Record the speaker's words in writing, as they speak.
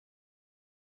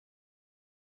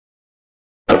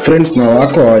Friends, ನಾವು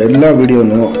ಹಾಕೋ ಎಲ್ಲ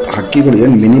ವಿಡಿಯೋನು ಹಕ್ಕಿಗಳು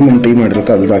ಏನು ಮಿನಿಮಮ್ ಟೈಮ್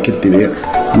ಮಾಡಿರುತ್ತೆ ಅದು ಹಾಕಿರ್ತೀವಿ.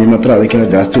 ನಿಮ್ಮ ಹತ್ರ ಅದಕ್ಕಿಂತ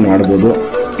ಜಾಸ್ತಿ ಮಾಡ್ಬೋದು,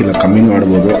 ಇಲ್ಲ ಕಮ್ಮಿ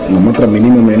ಮಾಡ್ಬೋದು. ನಮ್ಮ ಹತ್ರ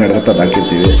ಮಿನಿಮಮ್ ಏನಿರುತ್ತೆ ಅದು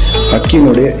ಹಾಕಿರ್ತೀವಿ. ಹಕ್ಕಿ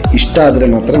ನೋಡಿ ಇಷ್ಟ ಆದರೆ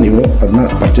ಮಾತ್ರ ನೀವು ಅದನ್ನ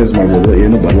ಪರ್ಚೇಸ್ ಮಾಡ್ಬೋದು,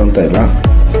 ಏನು ಬರುವಂತ ಇಲ್ಲ.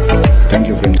 Thank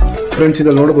you friends.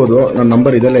 ಇದಲ್ಲಿ ನೋಡ್ಬೋದು ನನ್ನ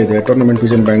ನಂಬರ್ ಇದೆಲ್ಲ ಇದೆ. Tournament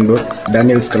Pigeon Bangalore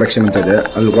Daniels collection ಅಂತ ಇದೆ.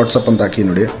 ಅಲ್ಲಿ ವಾಟ್ಸಪ್ ಅಂತ ಹಾಕಿ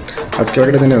ನೋಡಿ. ಅದು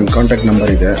ಕೆಳಗಡೆ ನನ್ನ ಕಾಂಟ್ಯಾಕ್ಟ್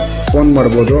ನಂಬರ್ ಇದೆ, ಫೋನ್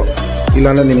ಮಾಡ್ಬೋದು.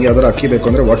 ಇಲ್ಲಾಂದರೆ ನಿಮಗೆ ಯಾವ್ದಾರು ಅಕ್ಕಿ ಬೇಕು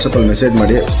ಅಂದರೆ ವಾಟ್ಸಪ್ಪಲ್ಲಿ ಮೆಸೇಜ್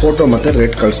ಮಾಡಿ, ಫೋಟೋ ಮತ್ತು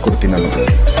ರೇಟ್ ಕಳಿಸ್ಕೊಡ್ತೀನಿ ನಾನು.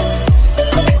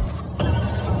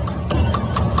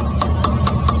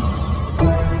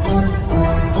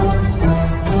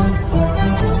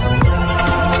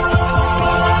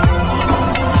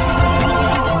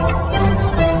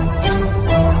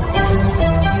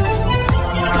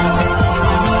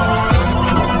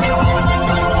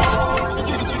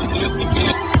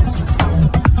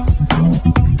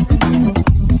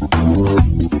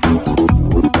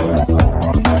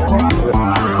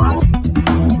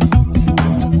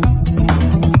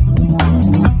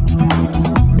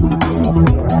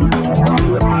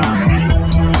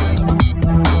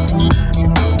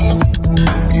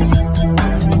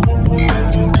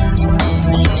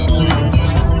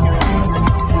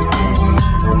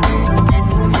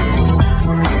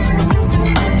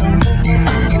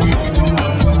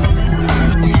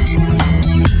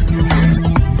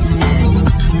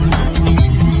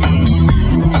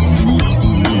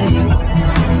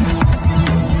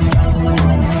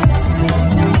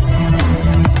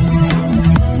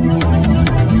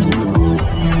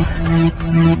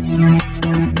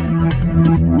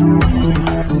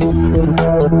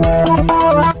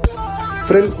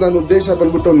 ಫ್ರೆಂಡ್ಸ್, ನನ್ನ ಉದ್ದೇಶ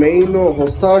ಬಂದ್ಬಿಟ್ಟು ಮೇಯ್ನು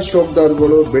ಹೊಸ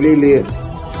ಶೋಕ್ದಾರ್ಗಳು ಬೆಳೀಲಿ,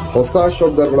 ಹೊಸ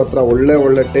ಶೋಕ್ದಾರ್ಗಳ ಹತ್ರ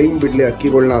ಒಳ್ಳೆ ಟೈಮ್ ಬಿಡಲಿ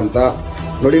ಅಕ್ಕಿಗಳನ್ನ ಅಂತ.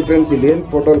 ನೋಡಿ ಫ್ರೆಂಡ್ಸ್, ಇಲ್ಲಿ ಏನು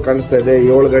ಫೋಟೋ ಕಾಣಿಸ್ತಾ ಇದೆ,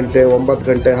 7 ಗಂಟೆ 9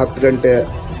 ಗಂಟೆ 10 ಗಂಟೆ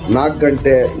 4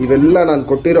 ಗಂಟೆ ಇವೆಲ್ಲ ನಾನು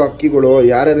ಕೊಟ್ಟಿರೋ ಅಕ್ಕಿಗಳು.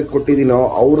 ಯಾರ್ಯಾರಿಗೆ ಕೊಟ್ಟಿದ್ದೀನೋ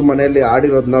ಅವ್ರ ಮನೆಯಲ್ಲಿ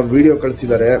ಆಡಿರೋದನ್ನ ವಿಡಿಯೋ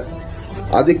ಕಳಿಸಿದ್ದಾರೆ.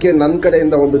 ಅದಕ್ಕೆ ನನ್ನ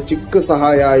ಕಡೆಯಿಂದ ಒಂದು ಚಿಕ್ಕ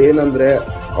ಸಹಾಯ ಏನಂದರೆ,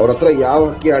 ಅವ್ರ ಹತ್ರ ಯಾವ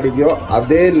ಅಕ್ಕಿ ಆಡಿದೆಯೋ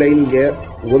ಅದೇ ಲೈನ್ಗೆ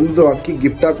ಒಂದು ಅಕ್ಕಿ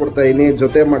ಗಿಫ್ಟಾಗಿ ಕೊಡ್ತಾ ಇದೀನಿ.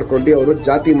 ಜೊತೆ ಮಾಡ್ಕೊಂಡು ಅವರು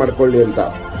ಜಾತಿ ಮಾಡ್ಕೊಳ್ಳಿ ಅಂತ.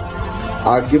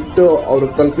 ಆ ಗಿಫ್ಟು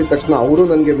ಅವ್ರಿಗೆ ತಲುಪಿದ ತಕ್ಷಣ ಅವರು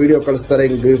ನನಗೆ ವಿಡಿಯೋ ಕಳಿಸ್ತಾರೆ,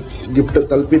 ಹಿಂಗೆ ಗಿಫ್ಟ್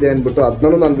ತಲುಪಿದೆ ಅಂದ್ಬಿಟ್ಟು.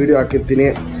 ಅದನ್ನೂ ನಾನು ವಿಡಿಯೋ ಹಾಕಿರ್ತೀನಿ.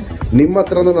 ನಿಮ್ಮ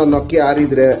ಹತ್ರನೂ ನಾನು ಅಕ್ಕಿ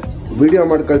ಆರಿದ್ರೆ ವಿಡಿಯೋ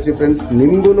ಮಾಡಿ ಕಳಿಸಿ ಫ್ರೆಂಡ್ಸ್,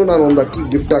 ನಿಮಗೂ ನಾನು ಒಂದು ಅಕ್ಕಿ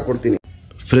ಗಿಫ್ಟ್ ಹಾಕ್ಕೊಡ್ತೀನಿ.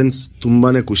 ಫ್ರೆಂಡ್ಸ್,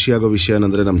 ತುಂಬಾ ಖುಷಿಯಾಗೋ ವಿಷಯ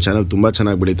ಏನಂದರೆ, ನಮ್ಮ ಚಾನಲ್ ತುಂಬ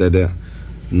ಚೆನ್ನಾಗಿ ಬೆಳೀತಾ ಇದೆ.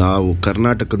 ನಾವು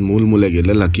ಕರ್ನಾಟಕದ ಮೂಲೆಗೆ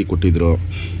ಎಲ್ಲೆಲ್ಲಿ ಅಕ್ಕಿ ಕೊಟ್ಟಿದ್ರು,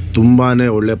 ತುಂಬಾ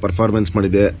ಒಳ್ಳೆ ಪರ್ಫಾರ್ಮೆನ್ಸ್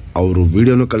ಮಾಡಿದೆ. ಅವರು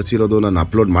ವೀಡಿಯೋನೂ ಕಳಿಸಿರೋದು ನಾನು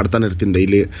ಅಪ್ಲೋಡ್ ಮಾಡ್ತಾನೆ ಇರ್ತೀನಿ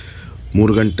ಡೈಲಿ.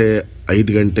 3 ಗಂಟೆ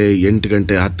 5 ಗಂಟೆ 8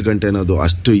 ಗಂಟೆ 10 ಗಂಟೆ ಅನ್ನೋದು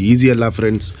ಅಷ್ಟು ಈಸಿ ಅಲ್ಲ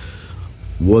ಫ್ರೆಂಡ್ಸ್.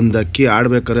 ಒಂದು ಅಕ್ಕಿ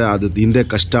ಆಡ್ಬೇಕಾದ್ರೆ ಅದು ಹಿಂದೆ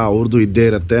ಕಷ್ಟ ಅವ್ರದ್ದು ಇದ್ದೇ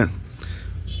ಇರುತ್ತೆ.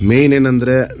 ಮೇಯ್ನ್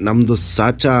ಏನಂದರೆ, ನಮ್ಮದು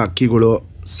ಸಾಚಾ ಅಕ್ಕಿಗಳು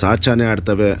ಸಾಚಾನೇ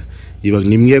ಆಡ್ತವೆ. ಇವಾಗ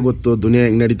ನಿಮಗೆ ಗೊತ್ತು ದುನಿಯಾ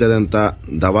ಹೆಂಗೆ ನಡೀತದೆ ಅಂತ.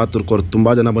 ದವಾ ತುರ್ಕೋರು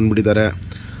ತುಂಬ ಜನ ಬಂದುಬಿಟ್ಟಿದ್ದಾರೆ.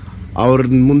 ಅವ್ರ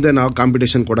ಮುಂದೆ ನಾವು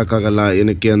ಕಾಂಪಿಟೇಷನ್ ಕೊಡೋಕ್ಕಾಗಲ್ಲ.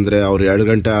 ಏನಕ್ಕೆ ಅಂದರೆ, ಅವ್ರು 2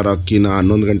 ಗಂಟೆ ಆರೋ ಅಕ್ಕಿನ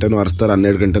 11 ಗಂಟೆನೂ ಹರಿಸ್ತಾರೆ,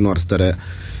 12 ಗಂಟೆನೂ ಹರಿಸ್ತಾರೆ.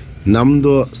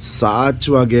 ನಮ್ಮದು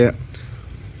ಸಾಚವಾಗೆ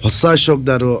ಹೊಸ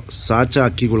ಶೋಕ್ದಾರು ಸಾಚಾ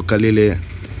ಅಕ್ಕಿಗಳು ಕಲೀಲಿ,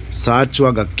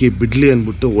 ಸಾಚುವಾಗಿ ಅಕ್ಕಿ ಬಿಡಲಿ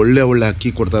ಅಂದ್ಬಿಟ್ಟು ಒಳ್ಳೆ ಅಕ್ಕಿ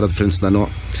ಕೊಡ್ತಾ ಇರೋದು ಫ್ರೆಂಡ್ಸ್. ನಾನು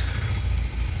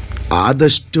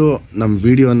ಆದಷ್ಟು ನಮ್ಮ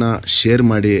ವಿಡಿಯೋನ ಶೇರ್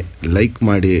ಮಾಡಿ, ಲೈಕ್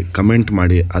ಮಾಡಿ, ಕಮೆಂಟ್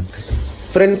ಮಾಡಿ.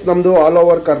 ಫ್ರೆಂಡ್ಸ್, ನಮ್ಮದು ಆಲ್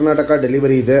ಓವರ್ ಕರ್ನಾಟಕ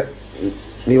ಡೆಲಿವರಿ ಇದೆ.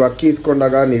 ನೀವು ಅಕ್ಕಿ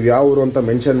ಇಸ್ಕೊಂಡಾಗ ನೀವು ಯಾವ ಊರು ಅಂತ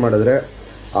ಮೆನ್ಷನ್ ಮಾಡಿದ್ರೆ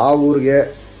ಆ ಊರಿಗೆ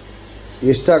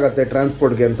ಎಷ್ಟಾಗತ್ತೆ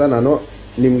ಟ್ರಾನ್ಸ್ಪೋರ್ಟ್ಗೆ ಅಂತ ನಾನು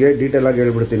ನಿಮಗೆ ಡೀಟೇಲಾಗಿ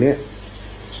ಹೇಳ್ಬಿಡ್ತೀನಿ.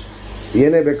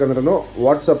 ಏನೇ ಬೇಕಂದ್ರೂ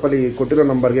ವಾಟ್ಸಪ್ಪಲ್ಲಿ ಕೊಟ್ಟಿರೋ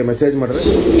ನಂಬರ್ಗೆ ಮೆಸೇಜ್ ಮಾಡಿದ್ರೆ.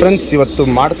 ಫ್ರೆಂಡ್ಸ್, ಇವತ್ತು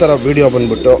ಮಾಡ್ತಾರೋ ವಿಡಿಯೋ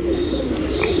ಬಂದ್ಬಿಟ್ಟು,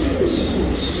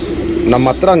 ನಮ್ಮ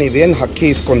ಹತ್ರ ನೀವೇನು ಹಕ್ಕಿ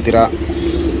ಇಸ್ಕೊತೀರಾ,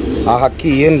 ಆ ಹಕ್ಕಿ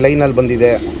ಏನು ಲೈನಲ್ಲಿ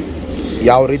ಬಂದಿದೆ,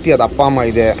 ಯಾವ ರೀತಿ ಅದು ಅಪ್ಪ ಅಮ್ಮ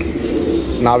ಇದೆ,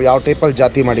 ನಾವು ಯಾವ ಟೈಪಲ್ಲಿ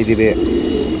ಜಾತಿ ಮಾಡಿದ್ದೀವಿ,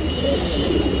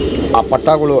 ಆ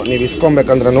ಪಟ್ಟಗಳು ನೀವು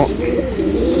ಇಸ್ಕೊಬೇಕಂದ್ರೂ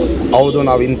ಹೌದು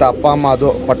ನಾವು ಇಂಥ ಅಪ್ಪ ಅಮ್ಮ ಅದು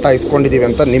ಪಟ್ಟ ಇಸ್ಕೊಂಡಿದ್ದೀವಿ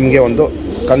ಅಂತ ನಿಮಗೆ ಒಂದು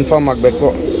ಕನ್ಫರ್ಮ್ ಆಗಬೇಕು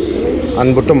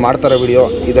ಅಂದ್ಬಿಟ್ಟು ಮಾಡ್ತಾರೆ ವಿಡಿಯೋ.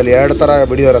 ಇದರಲ್ಲಿ 2 ಥರ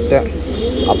ವಿಡಿಯೋ ಇರುತ್ತೆ.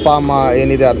 ಅಪ್ಪ ಅಮ್ಮ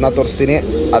ಏನಿದೆ ಅದನ್ನ ತೋರಿಸ್ತೀನಿ,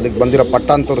 ಅದಕ್ಕೆ ಬಂದಿರೋ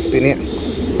ಪಟ್ಟಾನ ತೋರಿಸ್ತೀನಿ.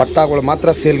 ಪಟ್ಟಗಳು ಮಾತ್ರ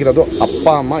ಸೇಲ್ಗಿರೋದು, ಅಪ್ಪ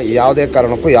ಅಮ್ಮ ಯಾವುದೇ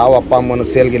ಕಾರಣಕ್ಕೂ ಯಾವ ಅಪ್ಪ ಅಮ್ಮನೂ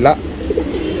ಸೇಲ್ಗಿಲ್ಲ.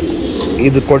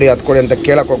 ಇದು ಕೊಡಿ ಅದು ಕೊಡಿ ಅಂತ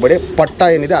ಕೇಳಕ್ಕೆ ಹೋಗ್ಬೇಡಿ. ಪಟ್ಟ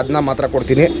ಏನಿದೆ ಅದನ್ನ ಮಾತ್ರ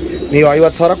ಕೊಡ್ತೀನಿ. ನೀವು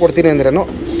 50,000 ಕೊಡ್ತೀನಿ ಅಂದ್ರೂ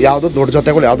ಯಾವುದು ದೊಡ್ಡ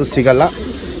ಜೊತೆಗಳು ಯಾವುದು ಸಿಗಲ್ಲ,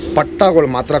 ಪಟ್ಟಗಳು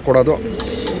ಮಾತ್ರ ಕೊಡೋದು.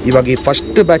 ಇವಾಗ ಈ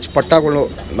ಫಸ್ಟ್ ಬ್ಯಾಚ್ ಪಟ್ಟಗಳು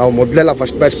ನಾವು ಮೊದಲೆಲ್ಲ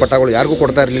ಫಸ್ಟ್ ಬ್ಯಾಚ್ ಪಟ್ಟಗಳು ಯಾರಿಗೂ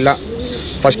ಕೊಡ್ತಾ ಇರಲಿಲ್ಲ.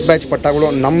 ಫಸ್ಟ್ ಬ್ಯಾಚ್ ಪಟ್ಟಗಳು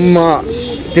ನಮ್ಮ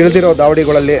ತಿಳಿದಿರೋ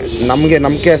ದಾವಡಿಗಳಲ್ಲಿ ನಮಗೆ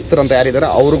ನಂಬಿಕೆಸ್ತರಂತ ಯಾರಿದ್ದಾರೆ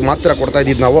ಅವ್ರಿಗೆ ಮಾತ್ರ ಕೊಡ್ತಾ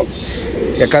ಇದ್ದಿದ್ದು ನಾವು.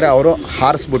 ಯಾಕಂದರೆ ಅವರು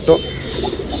ಹಾರಿಸ್ಬಿಟ್ಟು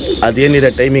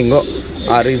ಅದೇನಿದೆ ಟೈಮಿಂಗು,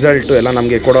 ಆ ರಿಸಲ್ಟು ಎಲ್ಲ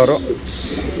ನಮಗೆ ಕೊಡೋರು.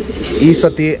 ಈ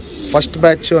ಸತಿ ಫಸ್ಟ್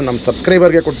ಬ್ಯಾಚು ನಮ್ಮ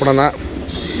ಸಬ್ಸ್ಕ್ರೈಬರ್ಗೆ ಕೊಟ್ಬಿಡೋಣ,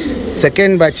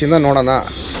 ಸೆಕೆಂಡ್ ಬ್ಯಾಚಿಂದ ನೋಡೋಣ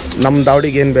ನಮ್ಮ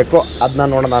ದಾವಡಿಗೆ ಏನು ಬೇಕೋ ಅದನ್ನ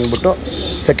ನೋಡೋಣ ಅಂದ್ಬಿಟ್ಟು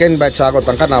ಸೆಕೆಂಡ್ ಬ್ಯಾಚ್ ಆಗೋ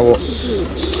ತನಕ ನಾವು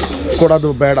ಕೊಡೋದು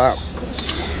ಬೇಡ.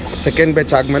 ಸೆಕೆಂಡ್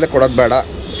ಬ್ಯಾಚ್ ಆದಮೇಲೆ ಕೊಡೋದು ಬೇಡ,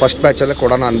 ಫಸ್ಟ್ ಬ್ಯಾಚಲ್ಲೇ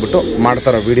ಕೊಡೋಣ ಅಂದ್ಬಿಟ್ಟು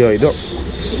ಮಾಡ್ತಾರೋ ವಿಡಿಯೋ ಇದು.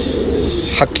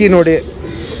 ಹಕ್ಕಿ ನೋಡಿ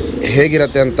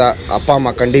ಹೇಗಿರುತ್ತೆ ಅಂತ ಅಪ್ಪ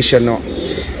ಅಮ್ಮ ಕಂಡೀಷನ್ನು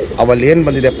ಅವಲ್ಲಿ ಏನು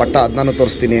ಬಂದಿದೆ ಪಟ್ಟ ಅದನ್ನು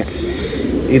ತೋರಿಸ್ತೀನಿ.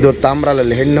 ಇದು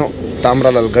ತಾಮ್ರಾಲಲ್ಲಿ ಹೆಣ್ಣು,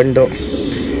 ತಾಮ್ರಾಲಲ್ಲಿ ಗಂಡು.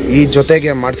 ಈ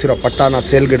ಜೊತೆಗೆ ಮಾಡಿಸಿರೋ ಪಟ್ಟಾನ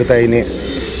ಸೇಲ್ಗಿಡ್ತಾಯಿದ್ದೀನಿ.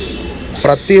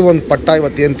 ಪ್ರತಿಯೊಂದು ಪಟ್ಟ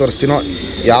ಇವತ್ತೇನು ತೋರಿಸ್ತೀನೋ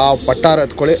ಯಾವ ಪಟ್ಟಾರ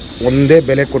ಎತ್ಕೊಳ್ಳಿ ಒಂದೇ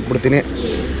ಬೆಲೆ ಕೊಟ್ಬಿಡ್ತೀನಿ.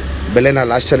 ಬೆಲೆನ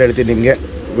ಲಾಸ್ಟಲ್ಲಿ ಹೇಳ್ತೀನಿ ನಿಮಗೆ.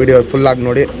 ವಿಡಿಯೋ ಫುಲ್ಲಾಗಿ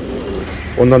ನೋಡಿ,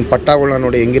 ಒಂದೊಂದು ಪಟ್ಟಗಳನ್ನ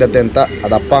ನೋಡಿ ಹೆಂಗಿರುತ್ತೆ ಅಂತ,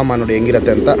 ಅದು ಅಪ್ಪ ಅಮ್ಮ ನೋಡಿ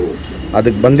ಹೆಂಗಿರುತ್ತೆ ಅಂತ,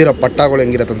 ಅದಕ್ಕೆ ಬಂದಿರೋ ಪಟ್ಟಗಳು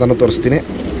ಹೆಂಗಿರುತ್ತೆ ಅಂತಲೂ ತೋರಿಸ್ತೀನಿ.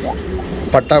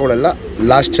 ಪಟ್ಟಗಳೆಲ್ಲ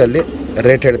ಲಾಸ್ಟಲ್ಲಿ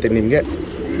ರೇಟ್ ಹೇಳ್ತೀನಿ ನಿಮಗೆ.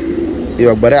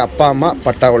 ಇವಾಗ ಬರೀ ಅಪ್ಪ ಅಮ್ಮ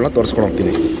ಪಟ್ಟಗಳನ್ನ ತೋರಿಸ್ಕೊಂಡು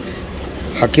ಹೋಗ್ತೀನಿ.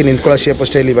 ಹಕ್ಕಿ ನಿಂತ್ಕೊಳ್ಳೋ ಶೇಪ್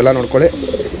ಸ್ಟೈಲ್ ಇವೆಲ್ಲ ನೋಡ್ಕೊಳ್ಳಿ.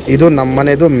 ಇದು ನಮ್ಮ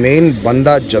ಮನೆಯದು ಮೇಯ್ನ್ ಬಂದ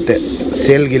ಜೊತೆ,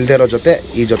 ಸೇಲ್ಗಿಲ್ದೇ ಇರೋ ಜೊತೆ.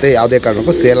 ಈ ಜೊತೆ ಯಾವುದೇ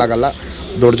ಕಾರಣಕ್ಕೂ ಸೇಲ್ ಆಗೋಲ್ಲ.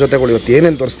 ದೊಡ್ಡ ಜೊತೆಗಳು ಇವತ್ತು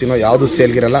ಏನೇನು ತೋರಿಸ್ತೀನೋ ಯಾವುದು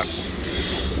ಸೇಲ್ಗಿರಲ್ಲ,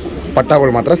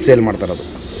 ಪಟ್ಟಗಳು ಮಾತ್ರ ಸೇಲ್ ಮಾಡ್ತಾರದು.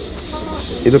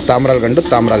 ಇದು ತಾಮ್ರಾಲ್ ಗಂಡು,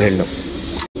 ತಾಮ್ರಾಲ್ ಹೆಣ್ಣು.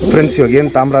 ಫ್ರೆಂಡ್ಸ್, ಇವಾಗ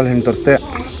ಏನು ತಾಮ್ರಾಲ್ ಹೆಣ್ಣು ತೋರಿಸ್ದೆ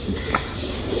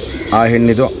ಆ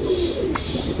ಹೆಣ್ಣಿದು.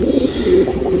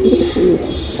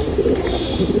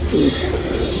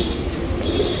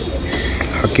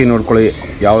 ಹಕ್ಕಿ ನೋಡ್ಕೊಳ್ಳಿ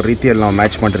ಯಾವ ರೀತಿಯಲ್ಲಿ ನಾವು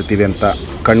ಮ್ಯಾಚ್ ಮಾಡಿರ್ತೀವಿ ಅಂತ.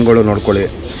 ಕಣ್ಗಳು ನೋಡ್ಕೊಳ್ಳಿ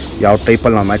ಯಾವ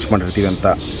ಟೈಪಲ್ಲಿ ನಾವು ಮ್ಯಾಚ್ ಮಾಡಿರ್ತೀವಿ ಅಂತ.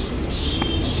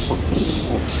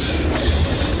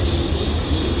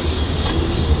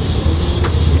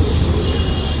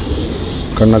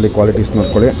 ಕಣ್ಣಲ್ಲಿ ಕ್ವಾಲಿಟೀಸ್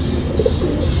ನೋಡ್ಕೊಳ್ಳಿ.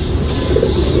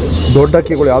 ದೊಡ್ಡ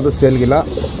ಹಕ್ಕಿಗಳು ಯಾವುದು ಸೇಲ್ಗಿಲ್ಲ,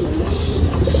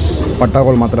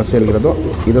 ಪಟ್ಟಗಳು ಮಾತ್ರ ಸೇಲ್ಗಿರೋದು.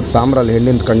 ಇದು ತಾಮ್ರಲ್ಲಿ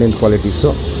ಹೆಣ್ಣಿನ ಕಣ್ಣಿನ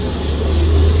ಕ್ವಾಲಿಟೀಸು.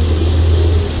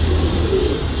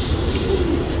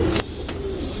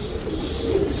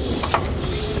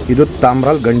 ಇದು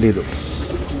ತಾಮ್ರಾಲ್ ಗಂಡಿದು.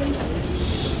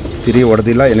 ತಿರಿ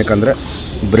ಹೊಡೆದಿಲ್ಲ, ಏನಕ್ಕಂದರೆ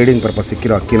ಬ್ರೀಡಿಂಗ್ ಪರ್ಪಸ್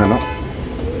ಸಿಕ್ಕಿರೋ ಅಕ್ಕಿ ನಾನು.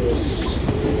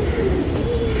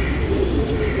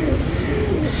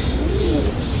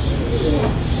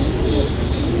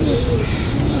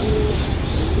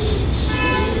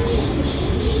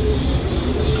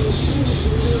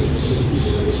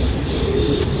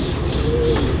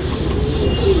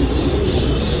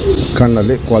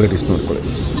 ಕಣ್ಣಲ್ಲಿ ಕ್ವಾಲಿಟೀಸ್ ನೋಡ್ಕೊಳ್ಳಿ.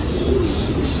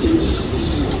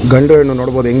 ಗಂಡು ಹೆಣ್ಣು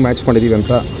ನೋಡ್ಬೋದು ಹೆಂಗೆ ಮ್ಯಾಚ್ ಮಾಡಿದ್ದೀವಿ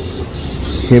ಅಂತ.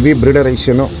 ಹೆವಿ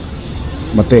ಬ್ರೀಡರೇಷನು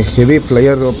ಮತ್ತು ಹೆವಿ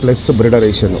ಫ್ಲೈಯರ್ ಪ್ಲಸ್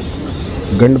ಬ್ರೀಡರೇಷನು.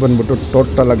 ಗಂಡು ಬಂದ್ಬಿಟ್ಟು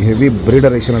ಟೋಟಲಾಗಿ ಹೆವಿ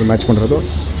ಬ್ರೀಡರೇಷನಲ್ಲಿ ಮ್ಯಾಚ್ ಮಾಡಿರೋದು.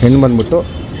 ಹೆಣ್ಣು ಬಂದ್ಬಿಟ್ಟು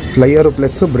ಫ್ಲೈಯರು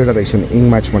ಪ್ಲಸ್ ಬ್ರೀಡರೇಷನ್ ಹಿಂಗೆ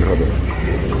ಮ್ಯಾಚ್ ಮಾಡಿರೋದು.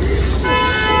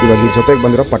 ಇವಾಗ ಈ ಜೊತೆಗೆ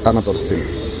ಬಂದಿರೋ ಪಟ್ಟಾನ ತೋರಿಸ್ತೀನಿ.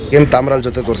 ಏನು ತಾಮ್ರಾಲ್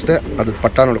ಜೊತೆ ತೋರಿಸ್ದೆ ಅದು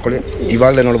ಪಟ್ಟ ನೋಡ್ಕೊಳ್ಳಿ.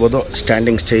 ಇವಾಗಲೇ ನೋಡ್ಬೋದು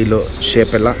ಸ್ಟ್ಯಾಂಡಿಂಗ್ ಸ್ಟೈಲು,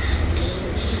 ಶೇಪೆಲ್ಲ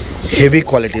ಹೆವಿ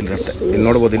ಕ್ವಾಲಿಟಿಲಿರುತ್ತೆ. ಇಲ್ಲಿ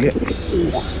ನೋಡ್ಬೋದು, ಇಲ್ಲಿ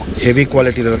ಹೆವಿ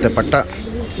ಕ್ವಾಲಿಟಿಲಿರುತ್ತೆ ಪಟ್ಟ.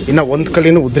 ಇನ್ನು ಒಂದು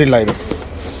ಕಲಿನೂ ಉದ್ರಿಲ್ಲ ಇದು.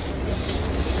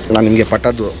 ನಾನು ನಿಮಗೆ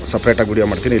ಪಟ್ಟದ್ದು ಸಪ್ರೇಟಾಗಿ ವಿಡಿಯೋ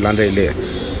ಮಾಡ್ತೀನಿ, ಇಲ್ಲಾಂದರೆ ಇಲ್ಲಿ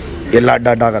ಎಲ್ಲ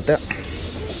ಅಡ್ಡ ಆಗುತ್ತೆ.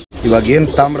 ಇವಾಗ ಏನು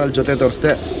ತಾಮ್ರಾಲ್ ಜೊತೆ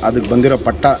ತೋರಿಸ್ದೆ ಅದಕ್ಕೆ ಬಂದಿರೋ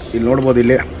ಪಟ್ಟ ಇಲ್ಲಿ ನೋಡ್ಬೋದು.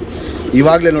 ಇಲ್ಲಿ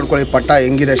ಇವಾಗಲೇ ನೋಡ್ಕೊಳ್ಳಿ ಪಟ್ಟ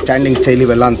ಹೆಂಗಿದೆ, ಸ್ಟ್ಯಾಂಡಿಂಗ್ ಸ್ಟೈಲ್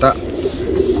ಇವೆಲ್ಲ ಅಂತ.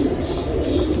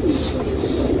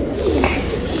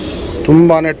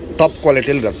 ತುಂಬಾ ಟಾಪ್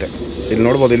ಕ್ವಾಲಿಟಿಲಿರುತ್ತೆ. ಇಲ್ಲಿ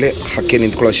ನೋಡ್ಬೋದು, ಇಲ್ಲಿ ಹಕ್ಕಿ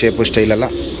ನಿಂತ್ಕೊಳ್ಳೋ ಶೇಪು ಸ್ಟೈಲೆಲ್ಲ,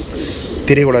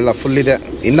 ತಿರಿಗಳೆಲ್ಲ ಫುಲ್ ಇದೆ.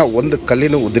 ಇನ್ನು ಒಂದು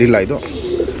ಕಲ್ಲಿನೂ ಉದ್ರಿಲ್ಲ ಇದು.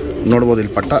 ನೋಡ್ಬೋದು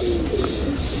ಇಲ್ಲಿ ಪಟ್ಟ.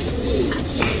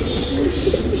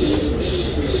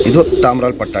 ಇದು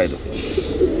ತಾಮ್ರಾಲ್ ಪಟ್ಟ. ಇದು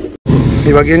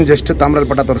ಇವಾಗೇನು ಜಸ್ಟ್ ತಾಮ್ರಾಲ್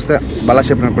ಪಟ್ಟ ತೋರಿಸ್ದೆ. ಬಲ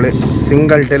ಶೇಪ್ ನೋಡ್ಕೊಳ್ಳಿ,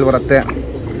 ಸಿಂಗಲ್ ಟೇಲ್ ಬರುತ್ತೆ.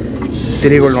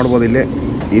 ತಿರಿಗಳು ನೋಡ್ಬೋದು ಇಲ್ಲಿ.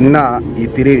 ಇನ್ನು ಈ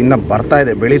ತಿರಿ ಇನ್ನೂ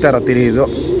ಬರ್ತಾಯಿದೆ, ಬೆಳೀತಾ ಇರೋ ತಿರಿ ಇದು.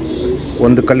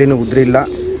 ಒಂದು ಕಲ್ಲಿನೂ ಉದ್ರಿಲ್ಲ.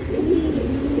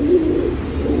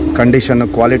 ಕಂಡೀಷನ್ನು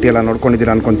ಕ್ವಾಲಿಟಿ ಎಲ್ಲ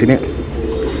ನೋಡ್ಕೊಂಡಿದ್ದೀರಾ ಅಂದ್ಕೊತೀನಿ.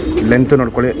 ಲೆಂತ್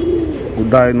ನೋಡ್ಕೊಳ್ಳಿ,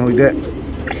 ಉದ್ದನೂ ಇದೆ,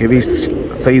 ಹೆವಿ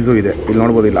ಸೈಜು ಇದೆ. ಇಲ್ಲಿ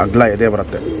ನೋಡ್ಬೋದು, ಇಲ್ಲಿ ಅಗಲ ಎದೆ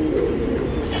ಬರುತ್ತೆ.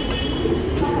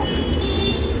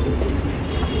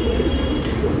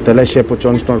 ತಲೆ ಶೇಪು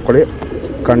ಚೋನ್ಸ್ ನೋಡ್ಕೊಳ್ಳಿ.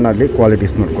 ಕಣ್ಣಲ್ಲಿ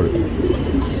ಕ್ವಾಲಿಟೀಸ್ ನೋಡ್ಕೊಳ್ಳಿ.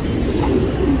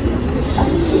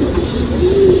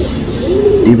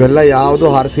 ಇವೆಲ್ಲ ಯಾವುದೂ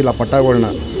ಹಾರಿಸಿಲ್ಲ ಪಟ್ಟಗಳನ್ನ.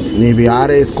 ನೀವು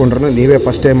ಯಾರೇ ಇಸ್ಕೊಂಡ್ರೂ ನೀವೇ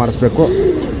ಫಸ್ಟ್ ಟೈಮ್ ಹಾರಿಸ್ಬೇಕು.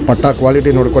 ಪಟ್ಟ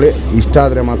ಕ್ವಾಲಿಟಿ ನೋಡ್ಕೊಳ್ಳಿ. ಇಷ್ಟ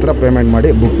ಆದರೆ ಮಾತ್ರ ಪೇಮೆಂಟ್ ಮಾಡಿ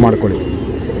ಬುಕ್ ಮಾಡ್ಕೊಳ್ಳಿ.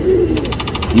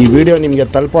 ಈ ವಿಡಿಯೋ ನಿಮಗೆ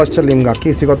ತಲುಪೋ ಅಷ್ಟರಲ್ಲಿ ನಿಮ್ಗೆ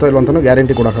ಅಕ್ಕಿ ಸಿಗುತ್ತೋ ಇಲ್ಲೋ ಅಂತಲೂ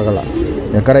ಗ್ಯಾರಂಟಿ ಕೊಡೋಕ್ಕಾಗಲ್ಲ.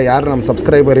 ಯಾಕಂದರೆ ಯಾರು ನಮ್ಮ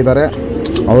ಸಬ್ಸ್ಕ್ರೈಬರ್ ಇದ್ದಾರೆ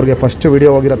ಅವ್ರಿಗೆ ಫಸ್ಟ್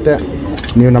ವಿಡಿಯೋ ಹೋಗಿರುತ್ತೆ.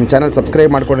 ನೀವು ನಮ್ಮ ಚಾನಲ್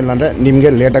ಸಬ್ಸ್ಕ್ರೈಬ್ ಮಾಡ್ಕೊಂಡಿಲ್ಲ ಅಂದರೆ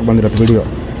ನಿಮಗೆ ಲೇಟಾಗಿ ಬಂದಿರುತ್ತೆ ವಿಡಿಯೋ.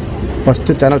 ಫಸ್ಟ್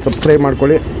ಚಾನಲ್ ಸಬ್ಸ್ಕ್ರೈಬ್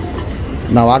ಮಾಡ್ಕೊಳ್ಳಿ.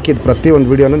 ನಾವು ಹಾಕಿದ ಪ್ರತಿಯೊಂದು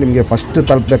ವಿಡಿಯೋನು ನಿಮಗೆ ಫಸ್ಟ್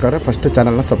ತಲುಪಬೇಕಾದ್ರೆ ಫಸ್ಟ್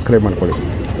ಚಾನಲ್ನ ಸಬ್ಸ್ಕ್ರೈಬ್ ಮಾಡ್ಕೊಳ್ಳಿ.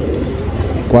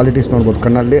 ಕ್ವಾಲಿಟೀಸ್ ನೋಡ್ಬೋದು,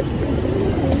 ಕಣ್ಣಲ್ಲಿ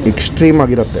ಎಕ್ಸ್ಟ್ರೀಮ್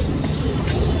ಆಗಿರುತ್ತೆ.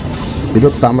 ಇದು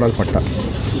ತಾಮ್ರಾಲ್ ಪಟ್ಟ.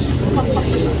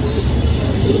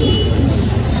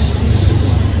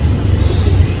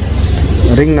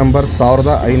 Ring number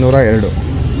 1502.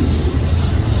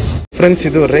 ಫ್ರೆಂಡ್ಸ್,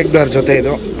 ಇದು ರೆಗ್ಯುಲರ್ ಜೊತೆ.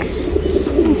 ಇದು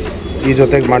ಈ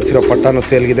ಜೊತೆಗೆ ಮಾಡಿಸಿರೋ ಪಟ್ಟನೂ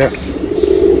ಸೇಲ್ಗಿದೆ.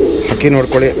 ಹಕ್ಕಿ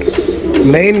ನೋಡ್ಕೊಳ್ಳಿ.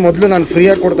 ಮೇಯ್ನ್ ಮೊದಲು ನಾನು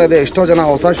ಫ್ರೀಯಾಗಿ ಕೊಡ್ತಾಯಿದ್ದೆ. ಎಷ್ಟೋ ಜನ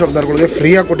ಹೊಸ ಶೋಕ್ದಾರ್ಗಳಿಗೆ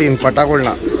ಫ್ರೀಯಾಗಿ ಕೊಟ್ಟಿದ್ದೀನಿ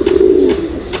ಪಟ್ಟಗಳನ್ನ.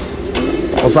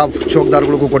 ಹೊಸ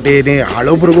ಶೋಕ್ದಾರ್ಗಳಿಗೂ ಕೊಟ್ಟಿದ್ದೀನಿ,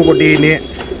 ಹಳಬ್ರಿಗೂ ಕೊಟ್ಟಿದ್ದೀನಿ,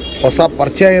 ಹೊಸ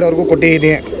ಪರಿಚಯ ಇರೋರಿಗೂ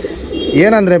ಕೊಟ್ಟಿದ್ದೀನಿ.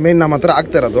 ಏನಂದರೆ ಮೇಯ್ನ್ ನಮ್ಮ ಹತ್ರ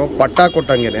ಆಗ್ತಾಯಿರೋದು ಪಟ್ಟ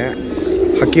ಕೊಟ್ಟಂಗೆ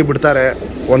ಹಕ್ಕಿ ಬಿಡ್ತಾರೆ.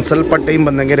 ಒಂದು ಸ್ವಲ್ಪ ಟೈಮ್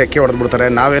ಬಂದಂಗೆ ರೆಕ್ಕೆ ಹೊಡೆದ್ಬಿಡ್ತಾರೆ.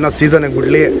 ನಾವೇನೋ ಸೀಸನಿಗೆ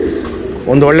ಬಿಡಲಿ,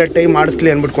 ಒಂದು ಒಳ್ಳೆ ಟೈಮ್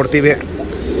ಮಾಡಿಸ್ಲಿ ಅಂದ್ಬಿಟ್ಟು ಕೊಡ್ತೀವಿ.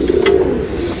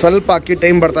 ಸ್ವಲ್ಪ ಅಕ್ಕಿ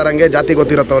ಟೈಮ್ ಬರ್ತಾರಂಗೆ ಜಾತಿ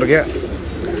ಗೊತ್ತಿರತ್ತವ್ರಿಗೆ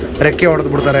ರೆಕ್ಕೆ ಹೊಡೆದು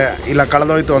ಬಿಡ್ತಾರೆ, ಇಲ್ಲ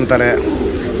ಕಳೆದೋಯ್ತು ಅಂತಾರೆ.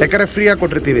 ಯಾಕಂದರೆ ಫ್ರೀಯಾಗಿ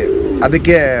ಕೊಟ್ಟಿರ್ತೀವಿ,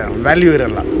 ಅದಕ್ಕೆ ವ್ಯಾಲ್ಯೂ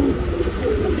ಇರಲ್ಲ.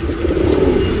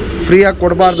 ಫ್ರೀಯಾಗಿ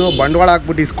ಕೊಡಬಾರ್ದು, ಬಂಡವಾಳ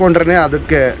ಹಾಕ್ಬಿಟ್ಟು ಇಸ್ಕೊಂಡ್ರೆ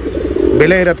ಅದಕ್ಕೆ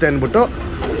ಬೆಲೆ ಇರುತ್ತೆ ಅಂದ್ಬಿಟ್ಟು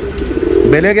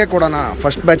ಬೆಲೆಗೆ ಕೊಡೋಣ,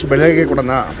 ಫಸ್ಟ್ ಬ್ಯಾಚ್ ಬೆಲೆಗೆ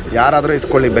ಕೊಡೋಣ, ಯಾರಾದರೂ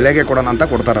ಇಸ್ಕೊಳ್ಳಿ ಬೆಲೆಗೆ ಕೊಡೋಣ ಅಂತ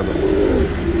ಕೊಡ್ತಾರದು.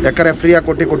 ಯಾಕಂದರೆ ಫ್ರೀಯಾಗಿ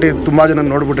ಕೊಟ್ಟು ತುಂಬ ಜನ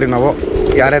ನೋಡ್ಬಿಟ್ರಿ ನಾವು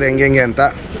ಯಾರ್ಯಾರು ಹೆಂಗೆ ಅಂತ.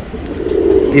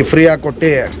 ಈ ಫ್ರೀಯಾಗಿ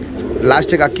ಕೊಟ್ಟು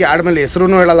ಲಾಸ್ಟಿಗೆ ಅಕ್ಕಿ ಆದಮೇಲೆ ಹೆಸರೂ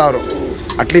ಹೇಳಲ್ಲ ಅವರು.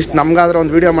 ಅಟ್ಲೀಸ್ಟ್ ನಮಗಾದ್ರೆ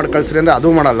ಒಂದು ವೀಡಿಯೋ ಮಾಡಿ ಕಳಿಸ್ರಿ ಅಂದರೆ ಅದು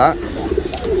ಮಾಡಲ್ಲ.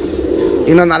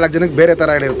 ಇನ್ನೊಂದು 4 ಜನಕ್ಕೆ ಬೇರೆ ಥರ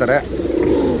ಹೇಳಿರ್ತಾರೆ.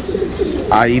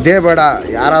 ಇದೇ ಬೇಡ,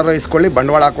 ಯಾರಾದರೂ ಇಸ್ಕೊಳ್ಳಿ,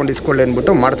 ಬಂಡವಾಳ ಹಾಕ್ಕೊಂಡು ಇಸ್ಕೊಳ್ಳಿ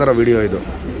ಅಂದ್ಬಿಟ್ಟು ಮಾಡ್ತಾರೋ ವೀಡಿಯೋ ಇದು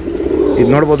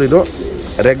ನೋಡ್ಬೋದು. ಇದು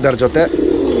ರೇಗ್ದಾರ್ ಜೊತೆ,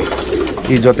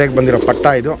 ಈ ಜೊತೆಗೆ ಬಂದಿರೋ ಪಟ್ಟ.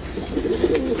 ಇದು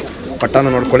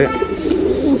ಪಟ್ಟನ ನೋಡ್ಕೊಳ್ಳಿ,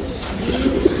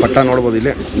 ಪಟ್ಟ ನೋಡ್ಬೋದು.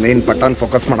 ಇಲ್ಲಿ ಮೇಯ್ನ್ ಪಟ್ಟನ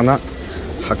ಫೋಕಸ್ ಮಾಡೋಣ.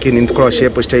 ಹಕ್ಕಿ ನಿಂತ್ಕೊಳ್ಳೋ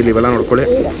ಶೇಪ್ ಸ್ಟೈಲ್ ಇವೆಲ್ಲ ನೋಡ್ಕೊಳ್ಳಿ.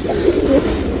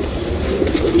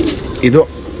 ಇದು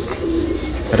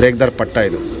ರೇಗ್ದಾರ್ ಪಟ್ಟ.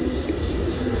 ಇದು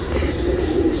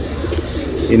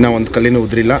ಇನ್ನೂ ಒಂದು ಕಲ್ಲಿನೂ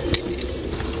ಉದ್ರಿಲ್ಲ.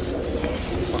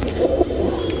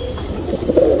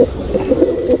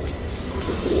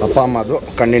 ಅಪ್ಪ ಅಮ್ಮ ಅದು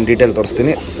ಕಣ್ಣಿನ ಡೀಟೇಲ್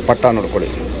ತೋರಿಸ್ತೀನಿ. ಪಟ್ಟ ನೋಡ್ಕೊಳ್ಳಿ.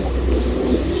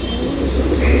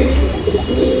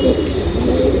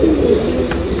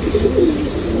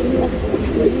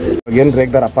 ಏನು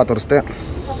ರೇಗ್ದಾರ್ ಅಪ್ಪ ತೋರಿಸ್ದೆ,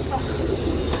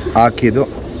 ಹಾಕಿದು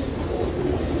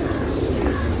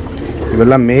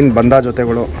ಇವೆಲ್ಲ ಮೇನ್ ಬಂದ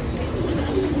ಜೊತೆಗಳು.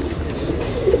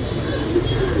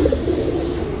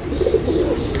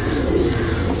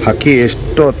 ಹಕ್ಕಿ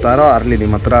ಎಷ್ಟು ಥರ ಅರಲಿ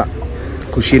ನಿಮ್ಮ ಹತ್ರ,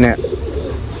 ಖುಷಿನೇ.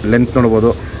 ಲೆಂತ್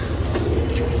ನೋಡ್ಬೋದು.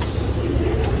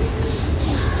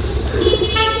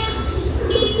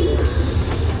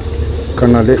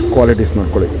 ಕಣ್ಣಲ್ಲಿ ಕ್ವಾಲಿಟೀಸ್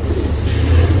ನೋಡ್ಕೊಳ್ಳಿ.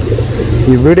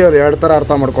 ಈ ವಿಡಿಯೋದ 2 ಥರ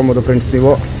ಅರ್ಥ ಮಾಡ್ಕೊಬೋದು ಫ್ರೆಂಡ್ಸ್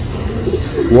ನೀವು.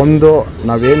 ಒಂದು,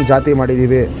 ನಾವೇನು ಜಾತಿ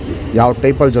ಮಾಡಿದ್ದೀವಿ, ಯಾವ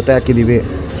ಟೈಪಲ್ಲಿ ಜೊತೆ ಹಾಕಿದ್ದೀವಿ,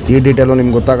 ಈ ಡೀಟೇಲು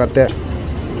ನಿಮ್ಗೆ ಗೊತ್ತಾಗತ್ತೆ.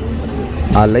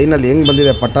 ಆ ಲೈನಲ್ಲಿ ಹೆಂಗೆ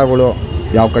ಬಂದಿದೆ ಪಟ್ಟಗಳು,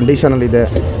 ಯಾವ ಕಂಡೀಷನಲ್ಲಿದೆ,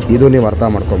 ಇದು ನೀವು ಅರ್ಥ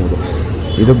ಮಾಡ್ಕೊಬೋದು.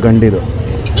 ಇದು ಗಂಡಿದು.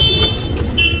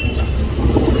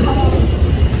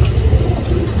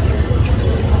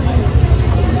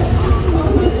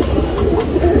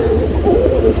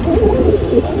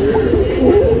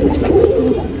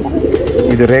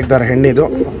 ಇದು ರೇಗ್ದಾರ್ ಹೆಣ್ಣಿದು.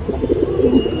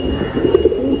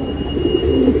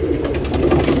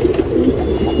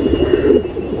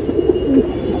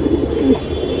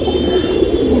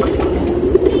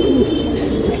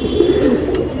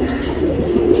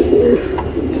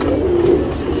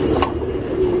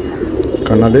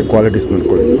 ಕಣ್ಣಲ್ಲಿ ಕ್ವಾಲಿಟೀಸ್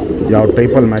ನೋಡ್ಕೊಳ್ಳಿ, ಯಾವ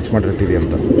ಟೈಪಲ್ಲಿ ಮ್ಯಾಚ್ ಮಾಡಿರ್ತೀವಿ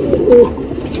ಅಂತ.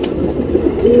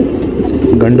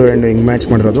 ಗಂಡು ಹೆಣ್ಣು ಹಿಂಗೆ ಮ್ಯಾಚ್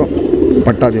ಮಾಡಿರೋದು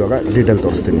ಪಟ್ಟಾದ. ಇವಾಗ ಡೀಟೇಲ್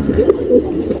ತೋರಿಸ್ತೀನಿ.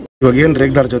 ಇವಾಗ ಏನು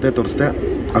ರೇಗ್ದಾರ್ ಜೊತೆ ತೋರಿಸ್ದೆ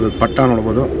ಅದು ಪಟ್ಟ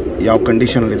ನೋಡ್ಬೋದು, ಯಾವ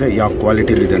ಕಂಡೀಷನಲ್ಲಿದೆ, ಯಾವ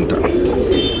ಕ್ವಾಲಿಟಿಲಿದೆ ಅಂತ.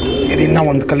 ಇದು ಇನ್ನೂ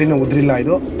ಒಂದು ಕಲ್ಲಿನ ಉದ್ರಿಲ್ಲ.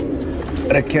 ಇದು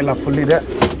ರೆಕ್ಕೆ ಎಲ್ಲ ಫುಲ್ ಇದೆ.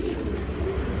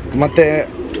 ಮತ್ತು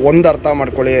ಒಂದು ಅರ್ಥ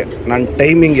ಮಾಡ್ಕೊಳ್ಳಿ, ನಾನು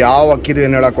ಟೈಮಿಂಗ್ ಯಾವ ಹಾಕಿದ್ವಿ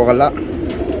ಏನು ಹೇಳೋಕ್ಕೋಗಲ್ಲ.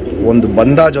 ಒಂದು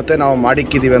ಬಂದ ಜೊತೆ ನಾವು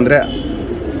ಮಾಡಿಕ್ಕಿದ್ದೀವಿ ಅಂದರೆ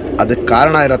ಅದಕ್ಕೆ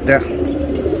ಕಾರಣ ಇರುತ್ತೆ.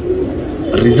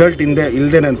 ರಿಸಲ್ಟ್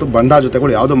ಇಲ್ಲದೇನೆ ಅಂತೂ ಬಂದ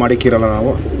ಜೊತೆಗಳು ಯಾವುದೂ ಮಾಡಿಕ್ಕಿರಲ್ಲ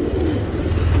ನಾವು.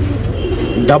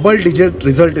 ಡಬಲ್ ಡಿಜಿಟ್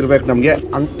ರಿಸಲ್ಟ್ ಇರಬೇಕು ನಮಗೆ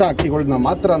ಅಂಥ ಅಕ್ಕಿಗಳನ್ನ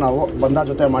ಮಾತ್ರ ನಾವು ಬಂದ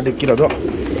ಜೊತೆ ಮಾಡಿಕ್ಕಿರೋದು.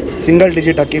 ಸಿಂಗಲ್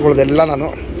ಡಿಜಿಟ್ ಅಕ್ಕಿಗಳದೆಲ್ಲ ನಾನು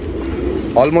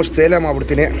ಆಲ್ಮೋಸ್ಟ್ ಸೇಲೇ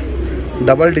ಮಾಡಿಬಿಡ್ತೀನಿ.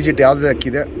 ಡಬಲ್ ಡಿಜಿಟ್ ಯಾವುದೇ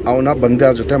ಅಕ್ಕಿದೆ ಅವನ್ನ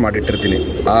ಬಂದ ಜೊತೆ ಮಾಡಿಟ್ಟಿರ್ತೀನಿ.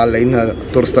 ಆ ಲೈನ್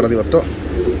ತೋರಿಸ್ತಾರದು ಇವತ್ತು.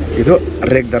 ಇದು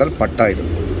ರೇಗ್ದಾರಲ್ಲಿ ಪಟ್ಟ. ಇದು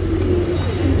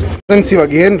ಫ್ರೆಂಡ್ಸ್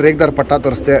ಇವಾಗ ಏನು ರೇಗ್ದಾರ್ ಪಟ್ಟ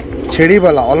ತೋರಿಸ್ದೆ,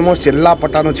 ಚಡಿಬಲ. ಆಲ್ಮೋಸ್ಟ್ ಎಲ್ಲ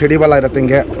ಪಟ್ಟನೂ ಚಡಿಬಲ ಇರುತ್ತೆ.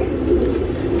 ಹಿಂಗೆ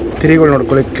ತಿರಿಗಳು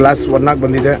ನೋಡ್ಕೊಳ್ಳಿ, ಕ್ಲಾಸ್ 1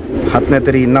 ಬಂದಿದೆ. 10ನೇ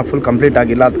ತಿರಿ ಇನ್ನೂ ಫುಲ್ ಕಂಪ್ಲೀಟ್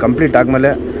ಆಗಿಲ್ಲ. ಅದು ಕಂಪ್ಲೀಟ್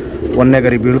ಆದಮೇಲೆ 1ನೇ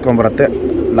ಗರಿ ಬೀಳ್ಕೊಂಬರುತ್ತೆ.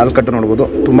 ಲಾಲ್ಕಟ್ಟು ನೋಡ್ಬೋದು,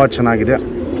 ತುಂಬ ಚೆನ್ನಾಗಿದೆ.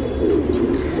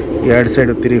 2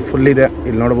 ಸೈಡು ತಿರಿ ಫುಲ್ ಇದೆ.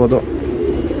 ಇಲ್ಲಿ ನೋಡ್ಬೋದು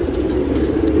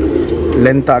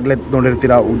ಲೆಂತ್ ಆಗಲೇ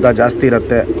ನೋಡಿರ್ತೀರ, ಉದ್ದ ಜಾಸ್ತಿ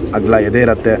ಇರುತ್ತೆ, ಅಗಲ ಎದೆ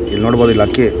ಇರುತ್ತೆ. ಇಲ್ಲಿ ನೋಡ್ಬೋದು ಇಲ್ಲಿ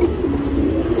ಅಕ್ಕಿ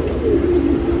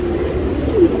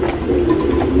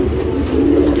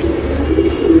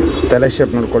ತಲೆ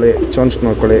ಶೇಪ್ ನೋಡ್ಕೊಳ್ಳಿ, ಚೊಂಚ್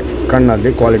ನೋಡ್ಕೊಳ್ಳಿ,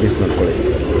 ಕಣ್ಣಲ್ಲಿ ಕ್ವಾಲಿಟೀಸ್ ನೋಡ್ಕೊಳ್ಳಿ.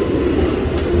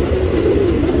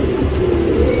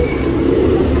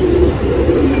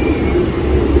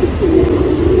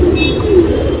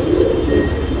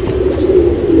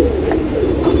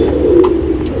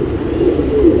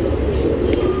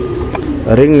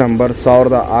 Ring number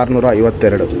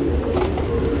 1652.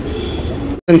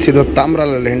 ಫ್ರೆಂಡ್ಸ್ ಇದು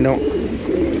ತಾಮ್ರಲ್ಲಿ ಹೆಣ್ಣು,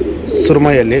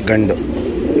 ಸುರ್ಮೈಯಲ್ಲಿ ಗಂಡು.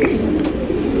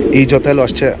 ಈ ಜೊತೆಲೂ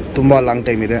ಅಷ್ಟೇ ತುಂಬ ಲಾಂಗ್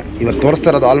ಟೈಮ್ ಇದೆ. ಇವತ್ತು ತೋರಿಸ್ತಾ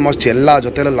ಇರೋದು ಆಲ್ಮೋಸ್ಟ್ ಎಲ್ಲ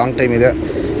ಜೊತೆಲೂ ಲಾಂಗ್ ಟೈಮ್ ಇದೆ.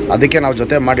 ಅದಕ್ಕೆ ನಾವು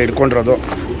ಜೊತೆ ಮಾಡಿ ಇಟ್ಕೊಂಡಿರೋದು.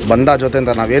 ಬಂದ ಜೊತೆ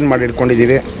ಅಂತ ನಾವೇನು ಮಾಡಿ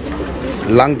ಇಟ್ಕೊಂಡಿದ್ದೀವಿ,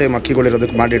 ಲಾಂಗ್ ಟೈಮ್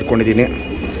ಅಕ್ಕಿಗಳಿರೋದಕ್ಕೆ ಮಾಡಿ ಇಟ್ಕೊಂಡಿದ್ದೀನಿ.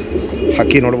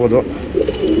 ಅಕ್ಕಿ ನೋಡ್ಬೋದು,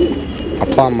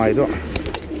 ಅಪ್ಪ ಅಮ್ಮ ಇದು,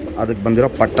 ಅದಕ್ಕೆ ಬಂದಿರೋ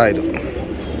ಪಟ್ಟ. ಇದು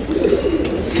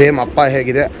ಸೇಮ್ ಅಪ್ಪ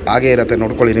ಹೇಗಿದೆ ಹಾಗೇ ಇರುತ್ತೆ,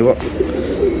 ನೋಡ್ಕೊಳ್ಳಿ ನೀವು.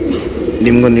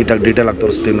 ನಿಮಗೂ ನೀಟಾಗಿ ಡೀಟೇಲಾಗಿ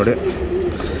ತೋರಿಸ್ತೀನಿ ನೋಡಿ.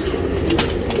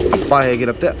 ಅಪ್ಪ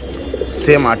ಹೇಗಿರುತ್ತೆ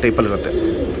ಸೇಮ್ ಆ ಟೈಪಲ್ಲಿರುತ್ತೆ.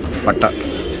 ಪಟ್ಟ.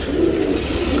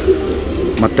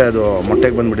 ಮತ್ತು ಅದು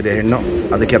ಮೊಟ್ಟೆಗೆ ಬಂದುಬಿಟ್ಟಿದೆ ಹೆಣ್ಣು,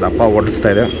 ಅದಕ್ಕೆ ಅದು ಅಪ್ಪ ಓಡಿಸ್ತಾ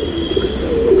ಇದೆ.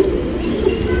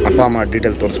 ಅಪ್ಪ ಅಮ್ಮ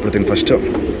ಡೀಟೇಲ್ ತೋರಿಸ್ಬಿಡ್ತೀನಿ ಫಸ್ಟು.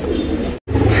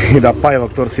 ಇದು ಅಪ್ಪ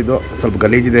ಇವಾಗ ತೋರಿಸಿದ್ದು, ಸ್ವಲ್ಪ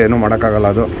ಗಲೀಜಿದೆ, ಏನೂ ಮಾಡೋಕ್ಕಾಗಲ್ಲ.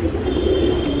 ಅದು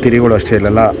ತಿರಿಗಳು ಅಷ್ಟೇ,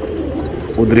 ಇಲ್ಲೆಲ್ಲ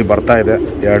ಉದ್ರಿ ಬರ್ತಾ ಇದೆ,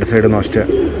 ಎರಡು ಸೈಡೂ ಅಷ್ಟೇ.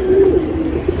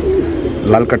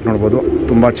 ಲಾಲ್ ಕಟ್ ನೋಡ್ಬೋದು,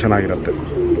 ತುಂಬ ಚೆನ್ನಾಗಿರುತ್ತೆ.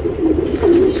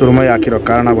 ಸುರುಮೈ ಹಾಕಿರೋ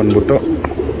ಕಾರಣ ಬಂದ್ಬಿಟ್ಟು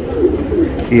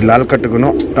ಈ ಲಾಲ್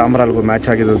ಕಟ್ಗೂ ತಾಮ್ರಾಲ್ಗೂ ಮ್ಯಾಚ್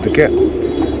ಆಗಿರೋದಕ್ಕೆ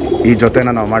ಈ ಜೊತೆನ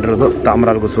ನಾವು ಮಾಡಿರೋದು.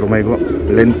 ತಾಮ್ರಾಲ್ಗೂ ಸುರುಮೈಗೂ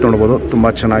ಲೆಂತ್ ನೋಡ್ಬೋದು, ತುಂಬ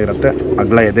ಚೆನ್ನಾಗಿರುತ್ತೆ.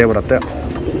 ಅಗಲ ಎದೆ ಬರುತ್ತೆ.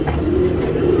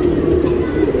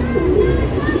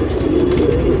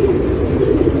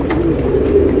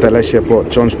 ತಲೆ ಶೇಪು,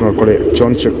 ಚೋಂಚ್ ನೋಡ್ಕೊಳ್ಳಿ.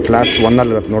 ಚೋಂಚ್ ಕ್ಲಾಸ್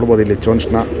 1ಅಲ್ಲಿರುತ್ತೆ, ನೋಡ್ಬೋದು ಇಲ್ಲಿ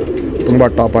ಚೋಂಚ್ನ ತುಂಬ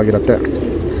ಟಾಪ್ ಆಗಿರುತ್ತೆ.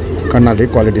 ಕಣ್ಣಲ್ಲಿ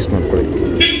ಕ್ವಾಲಿಟೀಸ್ ನೋಡ್ಕೊಳ್ಳಿ.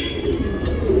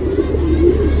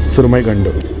 ಸುರುಮೈ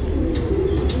ಗಂಡು.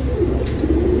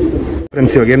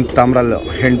 ಫ್ರೆಂಡ್ಸ್, ಇವಾಗೇನು ತಾಮ್ರಲ್ಲಿ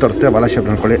ಹೆಣ್ಣು ತೋರಿಸ್ತೆ, ಬಾಲ ಶೇಪ್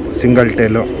ನೋಡ್ಕೊಳ್ಳಿ. ಸಿಂಗಲ್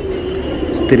ಟೇಲು,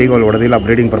 ತಿರಿಗೋಲು ಹೊಡೆದಿಲ್ಲ,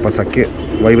 ಬ್ರೀಡಿಂಗ್ ಪರ್ಪಸ್ ಅಕ್ಕಿ.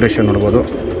 ವೈಬ್ರೇಷನ್ ನೋಡ್ಬೋದು.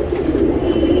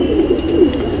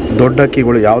 ದೊಡ್ಡ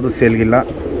ಅಕ್ಕಿಗಳು ಯಾವುದು ಸೇಲ್ಗಿಲ್ಲ,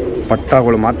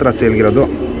 ಪಟ್ಟಗಳು ಮಾತ್ರ ಸೇಲ್ಗಿರೋದು.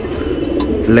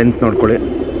 ಲೆಂತ್ ನೋಡ್ಕೊಳ್ಳಿ.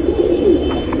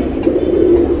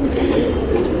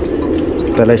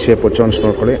 ತಲೆ ಶೇಪು, ಚೋಂಚ್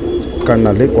ನೋಡ್ಕೊಳ್ಳಿ.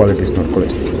 ಕಣ್ಣಲ್ಲಿ ಕ್ವಾಲಿಟೀಸ್ ನೋಡ್ಕೊಳ್ಳಿ.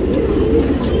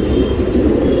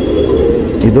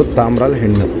 ಇದು ತಾಮ್ರಾಲ್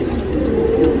ಹೆಣ್ಣು.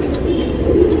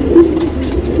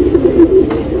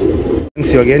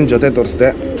 ಇವಾಗ ಏನು ಜೊತೆ ತೋರಿಸ್ದೆ,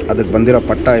 ಅದಕ್ಕೆ ಬಂದಿರೋ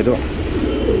ಪಟ್ಟ ಇದು.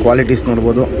 ಕ್ವಾಲಿಟೀಸ್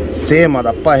ನೋಡ್ಬೋದು, ಸೇಮ್ ಅದು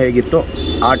ಅಪ್ಪ ಹೇಗಿತ್ತು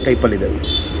ಆ ಟೈಪಲ್ಲಿದೆ.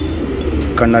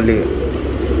 ಕಣ್ಣಲ್ಲಿ,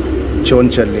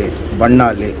 ಚೋಂಚಲ್ಲಿ, ಬಣ್ಣ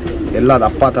ಅಲ್ಲಿ ಎಲ್ಲ ಅದು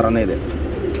ಅಪ್ಪ ಥರನೇ ಇದೆ.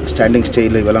 ಸ್ಟ್ಯಾಂಡಿಂಗ್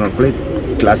ಸ್ಟೈಲ್ ಇವೆಲ್ಲ ನೋಡ್ಕೊಳ್ಳಿ.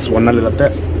 ಕ್ಲಾಸ್ 1ಅಲ್ಲಿರುತ್ತೆ.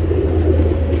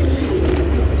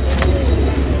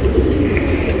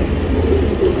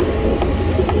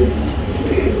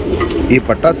 ಈ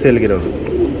ಪಟ್ಟ ಸೇಲ್ಗಿರೋದು.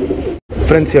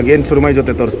 ಫ್ರೆಂಡ್ಸ್, ಇವಾಗ ಏನು ಸುರುಮೈ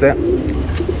ಜೊತೆ ತೋರಿಸ್ದೆ,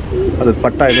 ಅದು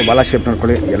ಪಟ್ಟ ಇದು. ಬಾಲ ಶೇಪ್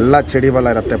ನೋಡ್ಕೊಳ್ಳಿ, ಎಲ್ಲ ಚಡಿ ಬಾಲ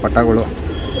ಇರುತ್ತೆ ಪಟ್ಟಗಳು.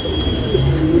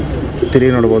 ತಿರಿ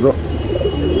ನೋಡ್ಬೋದು,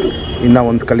 ಇನ್ನೂ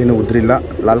ಒಂದು ಕಲ್ಲಿನೂ ಉದ್ರಿಲ್ಲ.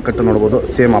 ಲಾಲ್ ಕಟ್ಟು ನೋಡ್ಬೋದು,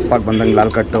 ಸೇಮ್ ಅಪ್ಪಾಗೆ ಬಂದಂಗೆ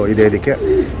ಲಾಲ್ ಕಟ್ಟು ಇದೆ ಇದಕ್ಕೆ.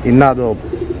 ಇನ್ನೂ ಅದು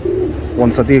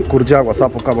ಒಂದು ಸತಿ ಕುರ್ಜಾಗ ಹೊಸ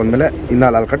ಪುಕ್ಕ ಬಂದಮೇಲೆ ಇನ್ನೂ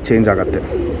ಲಾಲ್ ಕಟ್ ಚೇಂಜ್ ಆಗುತ್ತೆ.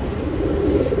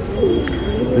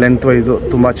 ಲೆಂತ್ ವೈಸು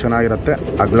ತುಂಬ ಚೆನ್ನಾಗಿರುತ್ತೆ,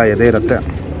 ಅಗಲ ಎದೆ ಇರುತ್ತೆ.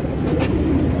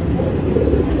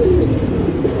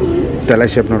 ತಲೆ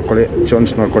ಶೇಪ್ ನೋಡ್ಕೊಳ್ಳಿ,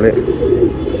 ಚೊಂಚ್ ನೋಡ್ಕೊಳ್ಳಿ.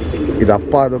 ಇದು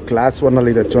ಅಪ್ಪ ಅದು ಕ್ಲಾಸ್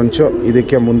 1ಅಲ್ಲಿದೆ ಚೊಂಚು.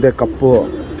 ಇದಕ್ಕೆ ಮುಂದೆ ಕಪ್ಪು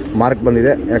ಮಾರ್ಕ್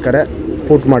ಬಂದಿದೆ, ಯಾಕಂದರೆ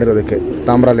ಪುಟ್ ಮಾಡಿರೋದಕ್ಕೆ,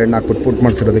 ತಾಮ್ರಲ್ಲಿ ಎಣ್ಣೆ ಹಾಕ್ಬಿಟ್ಟು ಪುಟ್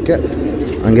ಮಾಡಿಸಿರೋದಕ್ಕೆ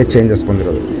ಹಂಗೆ ಚೇಂಜಸ್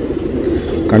ಬಂದಿರೋದು.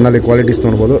 ಕಣ್ಣಲ್ಲಿ ಕ್ವಾಲಿಟೀಸ್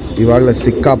ನೋಡ್ಬೋದು. ಇವಾಗಲೇ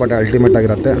ಸಿಕ್ಕಾಪಟ್ಟೆ ಅಲ್ಟಿಮೇಟ್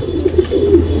ಆಗಿರುತ್ತೆ.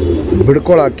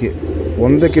 ಬಿಡ್ಕೊಳ್ಳೋ ಅಕ್ಕಿ,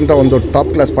 ಒಂದಕ್ಕಿಂತ ಒಂದು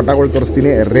ಟಾಪ್ ಕ್ಲಾಸ್ ಪಟ್ಟಗಳು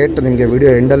ತೋರಿಸ್ತೀನಿ. ರೇಟ್ ನಿಮಗೆ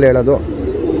ವಿಡಿಯೋ ಎಂಡಲ್ಲೇ ಹೇಳೋದು.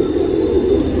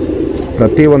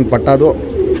 ಪ್ರತಿ ಒಂದು ಪಟ್ಟದು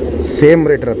ಸೇಮ್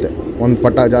ರೇಟ್ ಇರುತ್ತೆ. ಒಂದು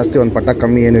ಪಟ್ಟ ಜಾಸ್ತಿ, ಒಂದು ಪಟ್ಟ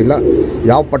ಕಮ್ಮಿ ಏನೂ ಇಲ್ಲ.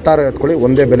 ಯಾವ ಪಟ್ಟಾರು ಎತ್ಕೊಳ್ಳಿ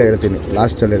ಒಂದೇ ಬೆಲೆ ಹೇಳ್ತೀನಿ,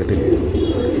 ಲಾಸ್ಟಲ್ಲಿ ಹೇಳ್ತೀನಿ.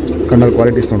 ಕಣ್ಣಲ್ಲಿ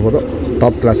ಕ್ವಾಲಿಟೀಸ್ ನೋಡ್ಬೋದು,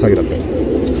 ಟಾಪ್ ಕ್ಲಾಸ್ ಆಗಿರುತ್ತೆ.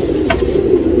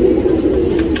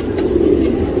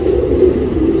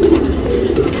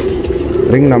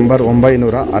 Ring number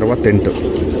 968.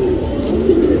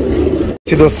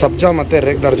 ಇದು ಸಬ್ಜಾ ಮತ್ತು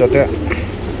ರೇಗ್ದಾರ್ ಜೊತೆ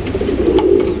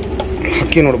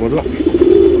ಅಕ್ಕಿ ನೋಡ್ಬೋದು.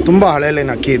 ತುಂಬ ಹಳೆ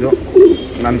ಲೈನ್ ಅಕ್ಕಿ ಇದು,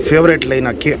 ನನ್ನ ಫೇವ್ರೇಟ್ ಲೈನ್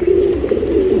ಅಕ್ಕಿ.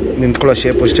 ನಿಂತ್ಕೊಳ್ಳೋ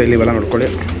ಶೇಪು, ಸ್ಟೈಲ್ ಇವೆಲ್ಲ ನೋಡ್ಕೊಳ್ಳಿ.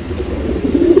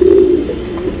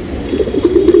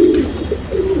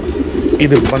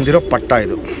 ಇದಕ್ಕೆ ಬಂದಿರೋ ಪಟ್ಟ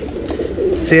ಇದು.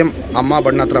 ಸೇಮ್ ಅಮ್ಮ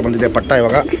ಬಣ್ಣ ಹತ್ರ ಬಂದಿದೆ ಪಟ್ಟ.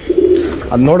 ಇವಾಗ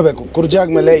ಅದು ನೋಡಬೇಕು, ಕುರ್ಜಾಗ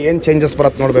ಮೇಲೆ ಏನು ಚೇಂಜಸ್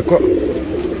ಬರುತ್ತೆ ನೋಡಬೇಕು.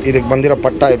 ಇದಕ್ಕೆ ಬಂದಿರೋ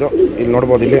ಪಟ್ಟ ಇದು, ಇಲ್ಲಿ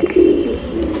ನೋಡ್ಬೋದು. ಇಲ್ಲಿ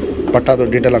ಪಟ್ಟದು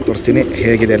ಡೀಟೇಲಾಗಿ ತೋರಿಸ್ತೀನಿ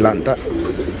ಹೇಗಿದೆ ಎಲ್ಲ ಅಂತ.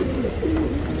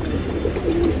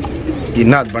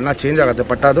 ಇನ್ನು ಅದು ಬಣ್ಣ ಚೇಂಜ್ ಆಗುತ್ತೆ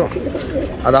ಪಟ್ಟದು.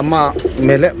 ಅದು ಅಮ್ಮ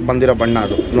ಮೇಲೆ ಬಂದಿರೋ ಬಣ್ಣ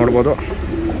ಅದು ನೋಡ್ಬೋದು.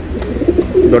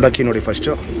 ದೊಡ್ಡಕ್ಕಿ ನೋಡಿ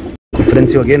ಫಸ್ಟು.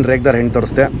 ಫ್ರೆಂಡ್ಸ್, ಇವಾಗ ಏನು ರೇಗ್ದಾರ್ ಹೆಣ್ಣು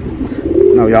ತೋರಿಸ್ದೆ,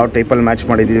 ನಾವು ಯಾವ ಟೈಪಲ್ಲಿ ಮ್ಯಾಚ್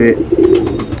ಮಾಡಿದ್ದೀವಿ,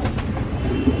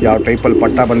 ಯಾವ ಟೈಪಲ್ಲಿ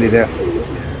ಪಟ್ಟ ಬಂದಿದೆ,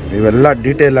 ಇವೆಲ್ಲ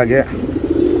ಡೀಟೇಲಾಗಿ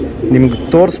ನಿಮ್ಗೆ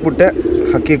ತೋರಿಸ್ಬಿಟ್ಟೆ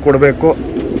ಅಕ್ಕಿ ಕೊಡಬೇಕು.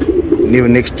 ನೀವು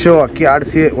ನೆಕ್ಸ್ಟು ಅಕ್ಕಿ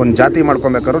ಆಡಿಸಿ ಒಂದು ಜಾತಿ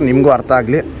ಮಾಡ್ಕೊಬೇಕಾದ್ರೂ ನಿಮಗೂ ಅರ್ಥ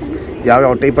ಆಗಲಿ,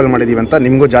 ಯಾವ್ಯಾವ ಟೈಪಲ್ಲಿ ಮಾಡಿದ್ದೀವಿ ಅಂತ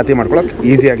ನಿಮಗೂ ಜಾತಿ ಮಾಡ್ಕೊಳಕ್ಕೆ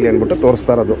ಈಸಿ ಆಗಲಿ ಅಂದ್ಬಿಟ್ಟು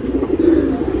ತೋರಿಸ್ತಾ ಇರೋದು.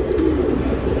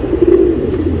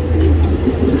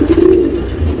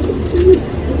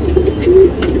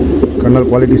 ಕಣ್ಣಲ್ಲಿ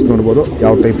ಕ್ವಾಲಿಟೀಸ್ ನೋಡ್ಬೋದು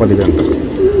ಯಾವ ಟೈಪಲ್ಲಿದೆ ಅಂತ.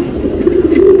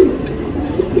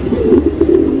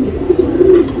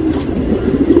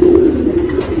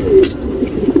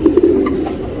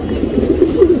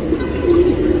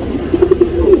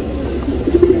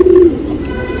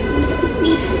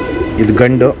 ಇದು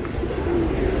ಗಂಡು.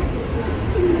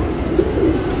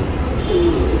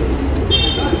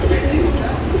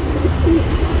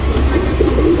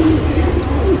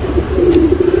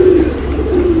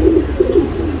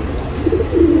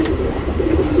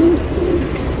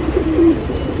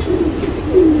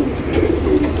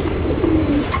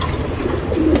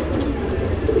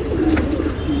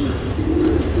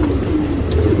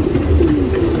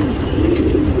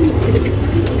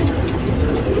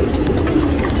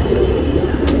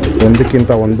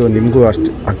 ಒಂದಕ್ಕಿಂತ ಒಂದು ನಿಮಗೂ ಅಷ್ಟು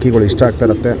ಅಕ್ಕಿಗಳು ಇಷ್ಟ ಆಗ್ತಾ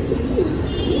ಇರುತ್ತೆ.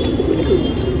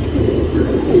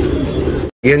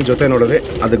 ಏನು ಜೊತೆ ನೋಡಿದ್ರೆ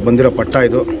ಅದಕ್ಕೆ ಬಂದಿರೋ ಪಟ್ಟ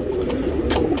ಇದು.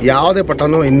 ಯಾವುದೇ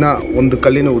ಪಟ್ಟನೂ ಇನ್ನೂ ಒಂದು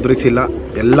ಕಲ್ಲಿನೂ ಉದುರಿಸಿಲ್ಲ,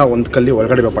 ಎಲ್ಲ ಒಂದು ಕಲ್ಲಿ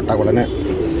ಒಳಗಡೆ ಇರೋ ಪಟ್ಟಗಳೇ.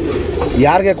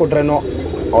 ಯಾರಿಗೆ ಕೊಟ್ರೇನೋ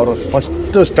ಅವರು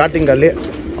ಫಸ್ಟು ಸ್ಟಾರ್ಟಿಂಗಲ್ಲಿ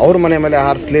ಅವ್ರ ಮನೆ ಮೇಲೆ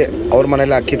ಹಾರಿಸ್ಲಿ, ಅವ್ರ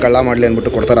ಮನೇಲೆ ಅಕ್ಕಿ ಕಳ್ಳ ಮಾಡಲಿ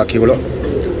ಅಂದ್ಬಿಟ್ಟು ಕೊಡ್ತಾರೆ ಅಕ್ಕಿಗಳು.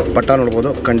 ಪಟ್ಟ ನೋಡ್ಬೋದು,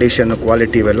 ಕಂಡೀಷನ್,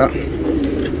 ಕ್ವಾಲಿಟಿ ಇವೆಲ್ಲ.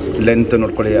 ಲೆಂತ್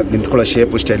ನೋಡ್ಕೊಳ್ಳಿ, ಅದು ನಿಂತ್ಕೊಳ್ಳೋ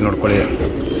ಶೇಪು ಸ್ಟೈಲ್ ನೋಡ್ಕೊಳ್ಳಿ,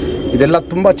 ಇದೆಲ್ಲ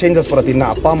ತುಂಬ ಚೇಂಜಸ್ ಬರುತ್ತೆ. ಇನ್ನು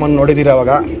ಅಪ್ಪ ಅಮ್ಮನ ನೋಡಿದ್ದೀರ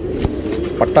ಅವಾಗ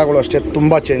ಪಟ್ಟಗಳು ಅಷ್ಟೇ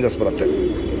ತುಂಬ ಚೇಂಜಸ್ ಬರುತ್ತೆ.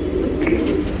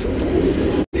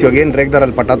 ಇವಾಗ ಏನು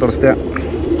ರೇಗ್ದಾರಲ್ಲಿ ಪಟ್ಟ ತೋರಿಸ್ದೆ,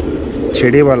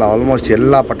 ಚಡಿಬಾಲ ಆಲ್ಮೋಸ್ಟ್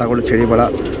ಎಲ್ಲ ಪಟ್ಟಗಳು ಚಡಿಬಾಲ.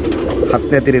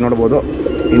 10ನೇ ತಿರಿ ನೋಡ್ಬೋದು,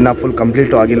 ಇನ್ನು ಫುಲ್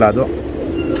ಕಂಪ್ಲೀಟು ಆಗಿಲ್ಲ, ಅದು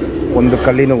ಒಂದು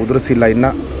ಕಲ್ಲಿನೂ ಉದುರಿಸಿಲ್ಲ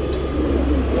ಇನ್ನು.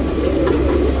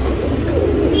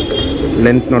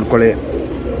 ಲೆಂತ್ ನೋಡ್ಕೊಳ್ಳಿ,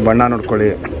 ಬಣ್ಣ ನೋಡ್ಕೊಳ್ಳಿ,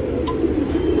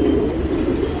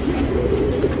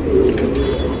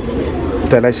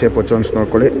 ತಲೆ ಶೇಪು ಚೋನ್ಸ್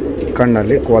ನೋಡ್ಕೊಳ್ಳಿ,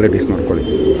 ಕಣ್ಣಲ್ಲಿ ಕ್ವಾಲಿಟೀಸ್ ನೋಡ್ಕೊಳ್ಳಿ.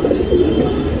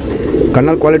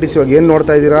 ಕಣ್ಣಲ್ಲಿ ಕ್ವಾಲಿಟೀಸ್ ಇವಾಗ ಏನು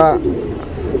ನೋಡ್ತಾ ಇದ್ದೀರಾ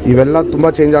ಇವೆಲ್ಲ ತುಂಬ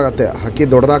ಚೇಂಜ್ ಆಗುತ್ತೆ. ಹಕ್ಕಿ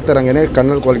ದೊಡ್ಡದಾಗ್ತಾರಂಗೆ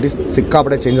ಕಣ್ಣಲ್ಲಿ ಕ್ವಾಲಿಟೀಸ್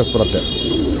ಸಿಕ್ಕಾಪಟ್ಟೆ ಚೇಂಜಸ್ ಬರುತ್ತೆ.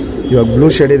 ಇವಾಗ ಬ್ಲೂ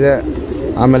ಶೇಡ್ ಇದೆ,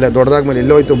 ಆಮೇಲೆ ದೊಡ್ಡದಾದ್ಮೇಲೆ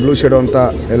ಎಲ್ಲೋಯ್ತು ಬ್ಲೂ ಶೇಡು ಅಂತ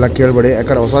ಎಲ್ಲ ಕೇಳಬೇಡಿ.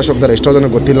 ಯಾಕಂದರೆ ಹೊಸ ಶಬ್ದರು ಎಷ್ಟೋ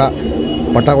ಜನಕ್ಕೆ ಗೊತ್ತಿಲ್ಲ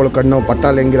ಪಟ್ಟಗಳು ಕಣ್ಣು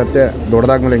ಪಟ್ಟಲ್ಲಿ ಹೆಂಗಿರುತ್ತೆ,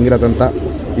 ದೊಡ್ಡದಾದ್ಮೇಲೆ ಹೆಂಗಿರುತ್ತೆ ಅಂತ.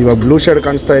 ಇವಾಗ ಬ್ಲೂ ಶೇಡ್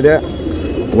ಕಾಣಿಸ್ತಾ ಇದೆ,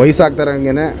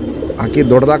 ವಯಸ್ಸಾಗ್ತಾರಂಗೆ ಹಕ್ಕಿ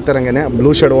ದೊಡ್ಡದಾಗ್ತಾರಂಗೆ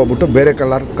ಬ್ಲೂ ಶೇಡ್ ಹೋಗ್ಬಿಟ್ಟು ಬೇರೆ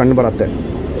ಕಲರ್ ಕಣ್ಣು ಬರುತ್ತೆ.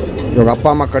 ಇವಾಗ ಅಪ್ಪ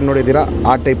ಅಮ್ಮ ಕಣ್ಣು ನೋಡಿದ್ದೀರಾ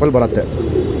ಆ ಟೈಪಲ್ಲಿ ಬರುತ್ತೆ.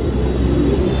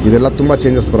 ಇದೆಲ್ಲ ತುಂಬ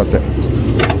ಚೇಂಜಸ್ ಬರುತ್ತೆ.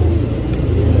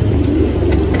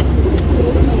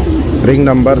 ರಿಂಗ್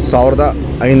ನಂಬರ್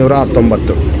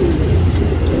 1519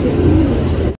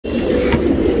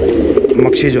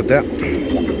 ಮಕ್ಷಿ ಜೊತೆ.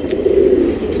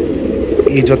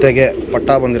 ಈ ಜೊತೆಗೆ ಪಟ್ಟ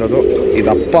ಬಂದಿರೋದು, ಇದು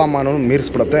ಅಪ್ಪ ಅಮ್ಮನೂ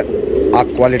ಮೀರಿಸ್ಬಿಡುತ್ತೆ ಆ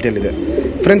ಕ್ವಾಲಿಟಿಯಲ್ಲಿದೆ.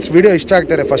 ಫ್ರೆಂಡ್ಸ್, ವಿಡಿಯೋ ಇಷ್ಟ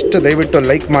ಆಗ್ತಾರೆ ಫಸ್ಟ್ ದಯವಿಟ್ಟು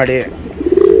ಲೈಕ್ ಮಾಡಿ,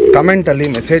 ಕಮೆಂಟಲ್ಲಿ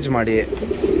ಮೆಸೇಜ್ ಮಾಡಿ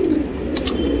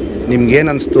ನಿಮ್ಗೇನು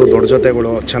ಅನಿಸ್ತು, ದೊಡ್ಡ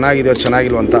ಜೊತೆಗಳು ಚೆನ್ನಾಗಿದೆಯೋ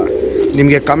ಚೆನ್ನಾಗಿಲ್ವೋ ಅಂತ.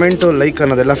 ನಿಮಗೆ ಕಮೆಂಟು ಲೈಕ್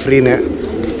ಅನ್ನೋದೆಲ್ಲ ಫ್ರೀನೇ.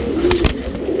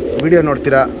 ವಿಡಿಯೋ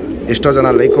ನೋಡ್ತೀರಾ, ಎಷ್ಟೋ ಜನ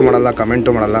ಲೈಕು ಮಾಡಲ್ಲ, ಕಮೆಂಟು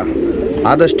ಮಾಡಲ್ಲ.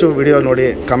 ಆದಷ್ಟು ವಿಡಿಯೋ ನೋಡಿ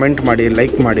ಕಮೆಂಟ್ ಮಾಡಿ,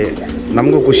 ಲೈಕ್ ಮಾಡಿ,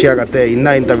 ನಮಗೂ ಖುಷಿಯಾಗತ್ತೆ.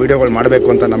 ಇನ್ನೂ ಇಂಥ ವೀಡಿಯೋಗಳು ಮಾಡಬೇಕು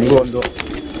ಅಂತ ನಮಗೂ ಒಂದು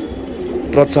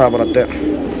ಪ್ರೋತ್ಸಾಹ ಬರುತ್ತೆ.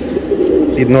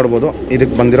 ಇದು ನೋಡ್ಬೋದು,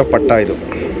 ಇದಕ್ಕೆ ಬಂದಿರೋ ಪಟ್ಟ ಇದು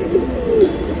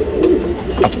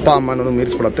ಅಪ್ಪ ಅಮ್ಮನೂ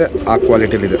ಮೀರಿಸ್ಬಿಡುತ್ತೆ ಆ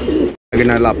ಕ್ವಾಲಿಟಿಲಿದೆ.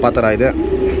 ಆಗಿನ ಎಲ್ಲ ಅಪ್ಪ ಥರ ಇದೆ,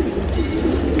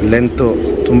 ಲೆಂತು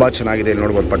ತುಂಬ ಚೆನ್ನಾಗಿದೆ. ಇಲ್ಲಿ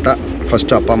ನೋಡ್ಬೋದು ಪಟ್ಟ.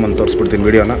 ಫಸ್ಟು ಅಪ್ಪ ಅಮ್ಮನ ತೋರಿಸ್ಬಿಡ್ತೀನಿ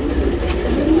ವೀಡಿಯೋನ.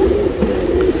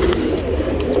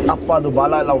 ಅಪ್ಪ ಅದು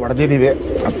ಬಾಲ ಎಲ್ಲ ಹೊಡೆದಿದ್ದೀವಿ,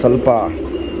 ಅದು ಸ್ವಲ್ಪ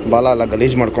ಬಾಲ ಎಲ್ಲ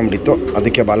ಗಲೀಜು ಮಾಡ್ಕೊಂಬಿಟ್ಟಿತ್ತು,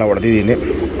 ಅದಕ್ಕೆ ಬಾಲ ಹೊಡೆದಿದ್ದೀನಿ.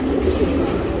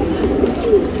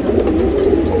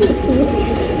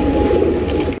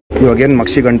 ಇವಾಗೇನು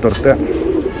ಮಕ್ಷಿ ಗಂಟು ತೋರಿಸ್ದೆ,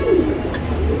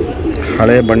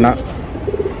 ಹಳೆ ಬಣ್ಣ,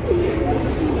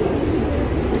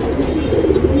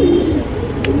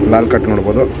 ಲಾಲ್ ಕಟ್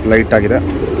ನೋಡ್ಬೋದು, ಲೈಟ್ ಆಗಿದೆ.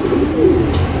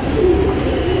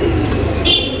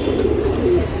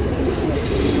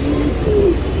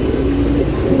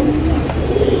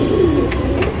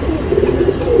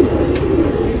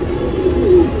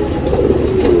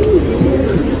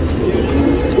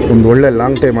 ಒಂದು ಒಳ್ಳೆ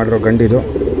ಲಾಂಗ್ ಟೈಮ್ ಮಾಡಿರೋ ಗಂಡಿದು.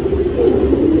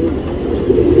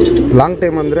 ಲಾಂಗ್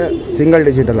ಟೈಮ್ ಅಂದರೆ ಸಿಂಗಲ್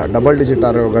ಡಿಜಿಟ್ ಅಲ್ಲ, ಡಬಲ್ ಡಿಜಿಟ್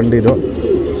ಆಗಿರೋ ಗಂಡಿದು.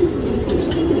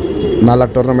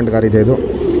 4 ಟೂರ್ನಮೆಂಟ್ ಗಾರಿದೆ ಇದು.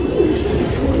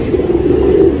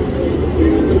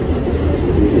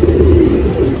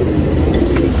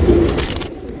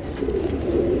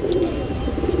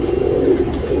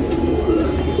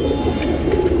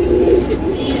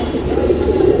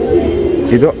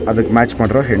 ಇದು ಅದಕ್ಕೆ ಮ್ಯಾಚ್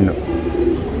ಮಾಡಿರೋ ಹೆಣ್ಣು.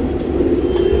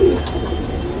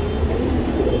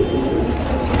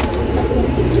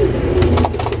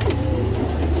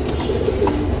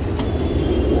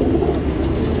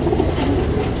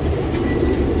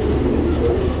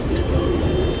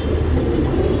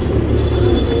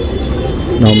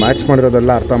 ನಾವು ಮ್ಯಾಚ್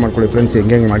ಮಾಡಿರೋದೆಲ್ಲ ಅರ್ಥ ಮಾಡ್ಕೊಳ್ಳಿ ಫ್ರೆಂಡ್ಸ್,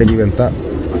 ಹೆಂಗೆ ಮಾಡಿದ್ದೀವಿ ಅಂತ.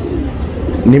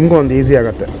 ನಿಮಗೂ ಒಂದು ಈಸಿ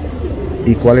ಆಗುತ್ತೆ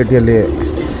ಈ ಕ್ವಾಲಿಟಿಯಲ್ಲಿ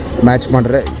ಮ್ಯಾಚ್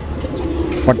ಮಾಡಿದ್ರೆ.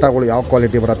 ಪಟ್ಟಗಳು ಯಾವ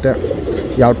ಕ್ವಾಲಿಟಿ ಬರುತ್ತೆ,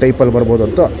 ಯಾವ ಟೈಪಲ್ಲಿ ಬರ್ಬೋದು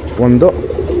ಅಂತ ಒಂದು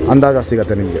ಅಂದಾಜು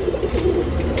ಸಿಗುತ್ತೆ ನಿಮಗೆ.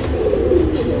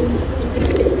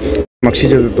 ಮಕ್ಷಿ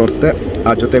ಜೊತೆ ತೋರಿಸ್ದೆ,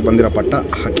 ಆ ಜೊತೆಗೆ ಬಂದಿರೋ ಪಟ್ಟ,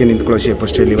 ಹಕ್ಕಿ ನಿಂತ್ಕೊಳ್ಳೋ ಶೇಪ್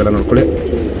ಸ್ಟೈಲ್ ಇವೆಲ್ಲ ನೋಡ್ಕೊಳ್ಳಿ.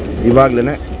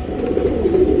 ಇವಾಗಲೇ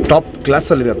ಟಾಪ್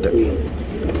ಕ್ಲಾಸಲ್ಲಿರುತ್ತೆ.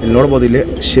 ಇಲ್ಲಿ ನೋಡ್ಬೋದು, ಇಲ್ಲಿ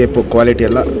ಶೇಪು ಕ್ವಾಲಿಟಿ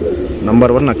ಎಲ್ಲ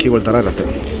ನಂಬರ್ 1 ಅಕ್ಕಿಗಳ ಥರ ಇರುತ್ತೆ.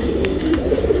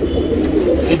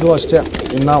 ಇದು ಅಷ್ಟೇ,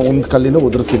 ಇನ್ನೂ ಒಂದು ಕಲ್ಲಿನೂ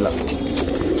ಉದುರಿಸಿಲ್ಲ.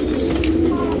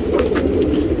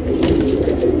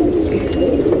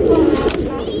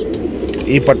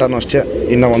 ಈ ಪಟ್ಟನೂ ಅಷ್ಟೇ,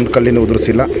 ಇನ್ನೂ ಒಂದು ಕಲ್ಲಿನೂ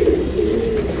ಉದುರಿಸಿಲ್ಲ.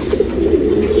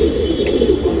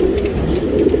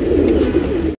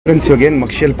 ಫ್ರೆಂಡ್ಸ್, ಇವಾಗ ಏನು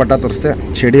ಮಕ್ಷಿಯಲ್ಲಿ ಪಟ್ಟ ತೋರಿಸ್ದೆ,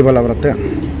 ಚಡಿ ಬಲ ಬರುತ್ತೆ,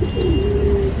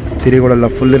 ತಿರಿಗಳೆಲ್ಲ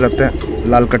ಫುಲ್ ಇರುತ್ತೆ.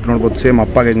 ಲಾಲ್ ಕಟ್ ನೋಡ್ಬೋದು, ಸೇಮ್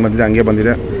ಅಪ್ಪಾಗೆ ಹೆಂಗೆ ಬಂದಿದೆ ಹಂಗೆ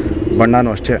ಬಂದಿದೆ.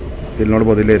 ಬಣ್ಣನೂ ಅಷ್ಟೇ, ಇಲ್ಲಿ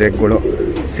ನೋಡ್ಬೋದು, ಇಲ್ಲಿ ರೇಗ್ಗಳು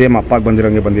ಸೇಮ್ ಅಪ್ಪಾಗೆ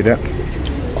ಬಂದಿರೋಂಗೆ ಬಂದಿದೆ.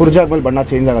 ಕುರ್ಜಾಗ ಮೇಲೆ ಬಣ್ಣ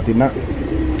ಚೇಂಜ್ ಆಗತ್ತೆ. ಇನ್ನು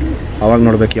ಅವಾಗ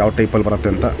ನೋಡ್ಬೇಕು ಯಾವ ಟೈಪಲ್ಲಿ ಬರುತ್ತೆ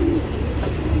ಅಂತ.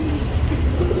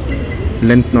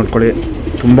 ಲೆಂತ್ ನೋಡ್ಕೊಳ್ಳಿ,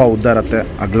 ತುಂಬ ಉದ್ದ ಇರುತ್ತೆ,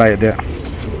 ಅಗಲ ಇದೆ.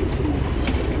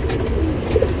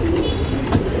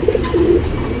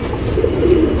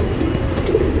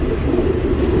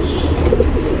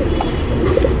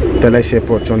 ತಲೆ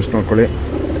ಶೇಪು ಚೊಂಚ್ ನೋಡ್ಕೊಳ್ಳಿ,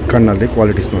 ಕಣ್ಣಲ್ಲಿ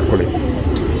ಕ್ವಾಲಿಟೀಸ್ ನೋಡ್ಕೊಳ್ಳಿ.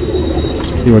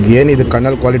 ಇವಾಗ ಏನಿದು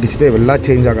ಕಣ್ಣಲ್ಲಿ ಕ್ವಾಲಿಟೀಸ್ ಇದೆ ಇವೆಲ್ಲ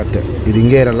ಚೇಂಜ್ ಆಗುತ್ತೆ. ಇದು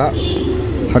ಹಿಂಗೆ ಇರಲ್ಲ,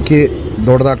 ಹಕ್ಕಿ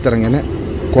ದೊಡ್ಡದಾಗ್ತಿರಂಗೆ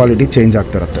quality change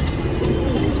ಆಗ್ತಿರತ್ತೆ.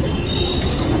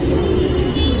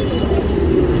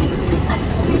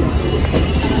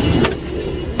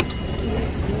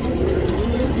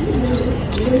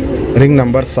 Ring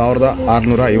number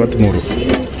 1653.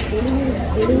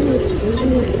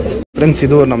 Friends,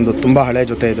 ಇದು ನಮ್ಮದು ತುಂಬ ಹಳೆ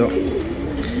ಜೊತೆ. ಇದು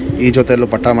ಈ ಜೊತೆಯಲ್ಲೂ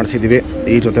ಪಟ್ಟ ಮಾಡಿಸಿದ್ದೀವಿ.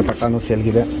 ಈ ಜೊತೆ ಪಟ್ಟನೂ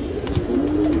ಸೇಲ್ಗಿದೆ.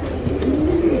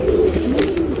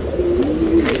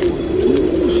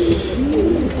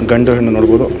 ಗಂಡು ಹೆಣ್ಣು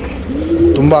ನೋಡ್ಬೋದು.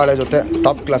 ತುಂಬ ಹಳೆ ಜೊತೆ,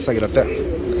 ಟಾಪ್ ಕ್ಲಾಸ್ ಆಗಿರುತ್ತೆ.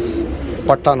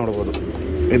 ಪಟ್ಟ ನೋಡ್ಬೋದು,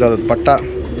 ಇದದು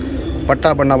ಪಟ್ಟ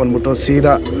ಬಣ್ಣ ಬಂದ್ಬಿಟ್ಟು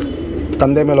ಸೀದಾ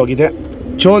ತಂದೆ ಮೇಲೆ ಹೋಗಿದೆ.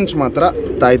 ಚೋಂಚ್ ಮಾತ್ರ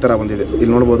ತಾಯಿ ಥರ ಬಂದಿದೆ.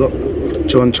 ಇಲ್ಲಿ ನೋಡ್ಬೋದು,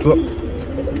 ಚೋಂಚ್ಗೂ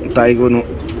ತಾಯಿಗೂ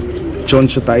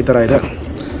ಚೋಂಚು ತಾಯಿ ಥರ ಇದೆ.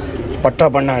 ಪಟ್ಟ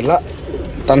ಬಣ್ಣ ಎಲ್ಲ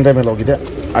ತಂದೆ ಮೇಲೆ ಹೋಗಿದೆ.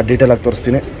 ಆ ಡೀಟೇಲಾಗಿ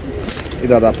ತೋರಿಸ್ತೀನಿ.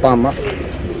 ಇದದು ಅಪ್ಪ ಅಮ್ಮ,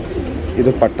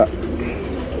 ಇದು ಪಟ್ಟ.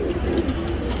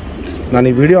 ನಾನು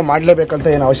ಈ ವಿಡಿಯೋ ಮಾಡಲೇಬೇಕಂತ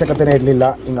ಏನು ಅವಶ್ಯಕತೆಯೇ ಇರಲಿಲ್ಲ.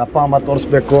 ಹಿಂಗೆ ಅಪ್ಪ ಅಮ್ಮ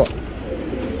ತೋರಿಸ್ಬೇಕು,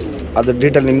 ಅದು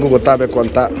ಡೀಟೇಲ್ ನಿಮಗೂ ಗೊತ್ತಾಗಬೇಕು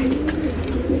ಅಂತ.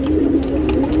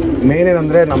 ಮೇನ್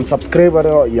ಏನಂದರೆ ನಮ್ಮ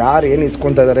ಸಬ್ಸ್ಕ್ರೈಬರು ಯಾರು ಏನು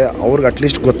ಇಸ್ಕೊತಾ ಇದ್ದಾರೆ ಅವ್ರಿಗೆ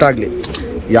ಅಟ್ಲೀಸ್ಟ್ ಗೊತ್ತಾಗಲಿ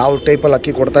ಯಾವ ಟೈಪಲ್ಲಿ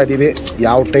ಅಕ್ಕಿ ಕೊಡ್ತಾಯಿದ್ದೀವಿ,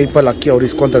 ಯಾವ ಟೈಪಲ್ಲಿ ಅಕ್ಕಿ ಅವ್ರು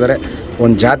ಇಸ್ಕೊತಾ ಇದ್ದಾರೆ,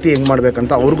 ಒಂದು ಜಾತಿ ಹೆಂಗೆ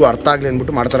ಮಾಡಬೇಕಂತ ಅವ್ರಿಗೂ ಅರ್ಥ ಆಗಲಿ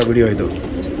ಅಂದ್ಬಿಟ್ಟು ಮಾಡ್ತಾರೆ ವಿಡಿಯೋ.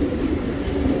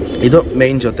 ಇದು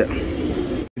ಮೇಯ್ನ್ ಜೊತೆ.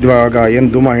 ಇವಾಗ ಏನು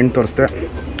ಧೂಮ ಹೆಣ್ಣು ತೋರಿಸ್ದೆ,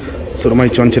 ಸುರಮೈ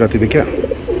ಚೊಂಚಿರತ್ತೆ. ಇದಕ್ಕೆ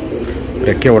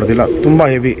ರೆಕ್ಕೆ ಹೊಡೆದಿಲ್ಲ. ತುಂಬ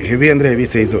ಹೆವಿ ಅಂದರೆ ಹೆವಿ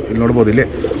ಸೈಜು. ಇಲ್ಲಿ ನೋಡ್ಬೋದು, ಇಲ್ಲಿ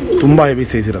ತುಂಬ ಹೆವಿ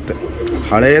ಸೈಜ್ ಇರುತ್ತೆ.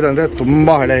 ಹಳೆಯದಂದರೆ ತುಂಬ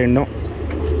ಹಳೆ ಹೆಣ್ಣು.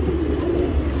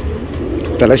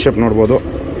 ತಲೆ ಶೇಪ್ ನೋಡ್ಬೋದು,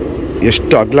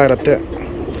 ಎಷ್ಟು ಅಗಲ ಇರುತ್ತೆ,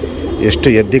 ಎಷ್ಟು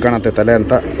ಎದ್ದಿ ಕಾಣುತ್ತೆ ತಲೆ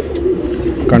ಅಂತ.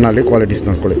 ಕಣ್ಣಲ್ಲಿ ಕ್ವಾಲಿಟೀಸ್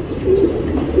ನೋಡ್ಕೊಳ್ಳಿ.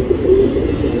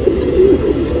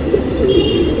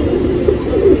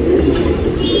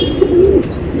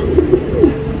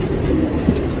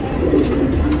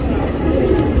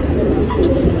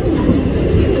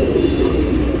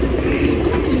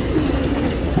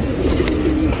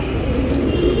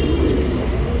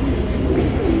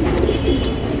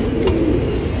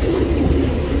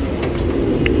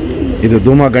 ಇದು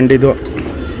ಧೂಮ ಗಂಡಿದು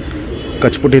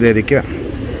ಕಚ್ಬಿಟ್ಟಿದೆ. ಇದಕ್ಕೆ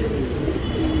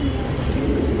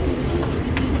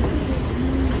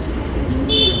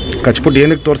ಕಚ್ಬಿಟ್ಟು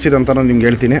ಏನಕ್ಕೆ ತೋರಿಸಿದೆ ಅಂತ ನಾನು ನಿಮ್ಗೆ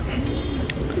ಹೇಳ್ತೀನಿ.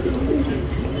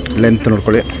 ಲೆಂತ್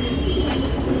ನೋಡ್ಕೊಳ್ಳಿ.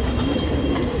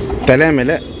 ತಲೆ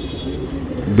ಮೇಲೆ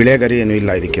ಬಿಳೆಗರಿ ಏನೂ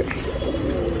ಇಲ್ಲ. ಇದಕ್ಕೆ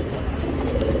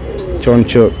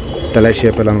ಚೊಂಚು ತಲೆ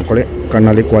ಶೇಪೆಲ್ಲ ನೋಡ್ಕೊಳ್ಳಿ.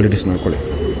 ಕಣ್ಣಲ್ಲಿ ಕ್ವಾಲಿಟೀಸ್ ನೋಡ್ಕೊಳ್ಳಿ,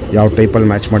 ಯಾವ ಟೈಪಲ್ಲಿ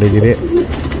ಮ್ಯಾಚ್ ಮಾಡಿದ್ದೀವಿ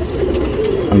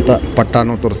ಅಂತ.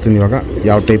 ಪಟ್ಟಾನು ತೋರಿಸ್ತೀನಿ ಇವಾಗ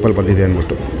ಯಾವ ಟೈಪಲ್ಲಿ ಬಂದಿದೆ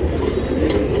ಅಂದ್ಬಿಟ್ಟು.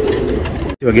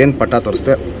 ಇವಾಗ ಏನು ಪಟ್ಟ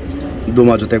ತೋರಿಸ್ದೆ,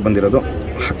 ಧೂಮ ಜೊತೆಗೆ ಬಂದಿರೋದು.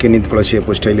 ಹಕ್ಕಿ ನಿಂತ್ಕೊಳ್ಳೋ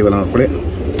ಶೇಪು ಸ್ಟೈಲ್ ಇವೆಲ್ಲ ನೋಡ್ಕೊಳ್ಳಿ.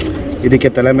 ಇದಕ್ಕೆ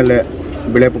ತಲೆ ಮೇಲೆ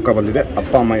ಬಿಳೆ ಪುಕ್ಕ ಬಂದಿದೆ.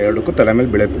 ಅಪ್ಪ ಅಮ್ಮ ಎರಡಕ್ಕೂ ತಲೆ ಮೇಲೆ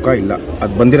ಬಿಳೆ ಪುಕ್ಕ ಇಲ್ಲ.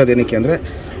 ಅದು ಬಂದಿರೋದು ಏನಕ್ಕೆ ಅಂದರೆ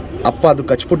ಅಪ್ಪ ಅದು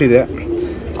ಕಚ್ಬಿಟ್ಟಿದೆ,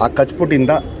 ಆ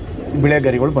ಕಚ್ಪುಟ್ಟಿಂದ ಬಿಳೆ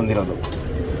ಗರಿಗಳು ಬಂದಿರೋದು.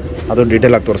 ಅದು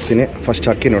ಡೀಟೇಲಾಗಿ ತೋರಿಸ್ತೀನಿ. ಫಸ್ಟ್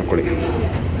ಹಕ್ಕಿ ನೋಡ್ಕೊಳ್ಳಿ.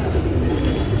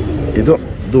 ಇದು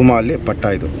ಧೂಮ ಅಲ್ಲಿ ಪಟ್ಟ.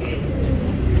 ಇದು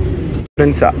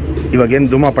ಫ್ರೆಂಡ್ಸ, ಇವಾಗೇನು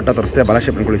ಧೂಮ ಪಟ್ಟ ತೋರಿಸ್ತೆ, ಬಲ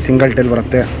ಶೇಪ್ ನೋಡ್ಕೊಳ್ಳಿ. ಸಿಂಗಲ್ ಟೈಲ್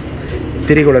ಬರುತ್ತೆ,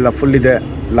 ತಿರಿಗಳೆಲ್ಲ ಫುಲ್ ಇದೆ.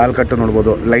 ಲಾಲ್ ಕಟ್ಟು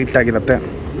ನೋಡ್ಬೋದು, ಲೈಟ್ ಆಗಿರುತ್ತೆ.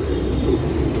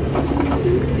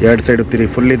 ಎರಡು ಸೈಡು ತಿರಿ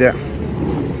ಫುಲ್ ಇದೆ.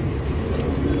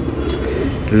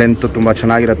 ಲೆಂತ್ ತುಂಬ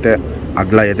ಚೆನ್ನಾಗಿರುತ್ತೆ,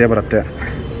 ಅಗಲ ಎದೆ ಬರುತ್ತೆ.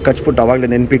 ಕಚ್ಬಿಟ್ಟು ಅವಾಗಲೇ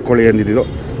ನೆನಪಿಟ್ಕೊಳ್ಳಿ ಅಂದಿದ್ದು.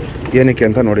 ಏನಕ್ಕೆ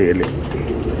ಅಂತ ನೋಡಿ, ಇಲ್ಲಿ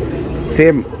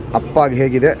ಸೇಮ್ ಅಪ್ಪಾಗಿ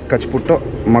ಹೇಗಿದೆ ಕಚ್ಬಿಟ್ಟು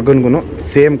ಮಗನಿಗೂ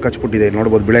ಸೇಮ್ ಕಚ್ಬಿಟ್ಟಿದೆ.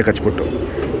 ನೋಡ್ಬೋದು, ಬಿಳೆ ಕಚ್ಬಿಟ್ಟು.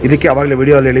 ಇದಕ್ಕೆ ಅವಾಗಲೇ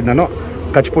ವಿಡಿಯೋಲ್ಲಿ ಹೇಳಿದ್ದು ನಾನು,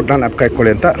 ಕಚ್ಬಿಟ್ಟು ನಾನು ಅಪ್ಪ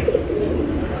ಇಟ್ಕೊಳ್ಳಿ ಅಂತ.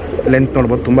 ಲೆಂತ್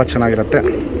ನೋಡ್ಬೋದು, ತುಂಬ ಚೆನ್ನಾಗಿರುತ್ತೆ.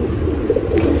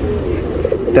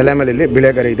 ತಲೆ ಮೇಲೆ ಇಲ್ಲಿ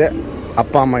ಬಿಳೆಗರಿ ಇದೆ.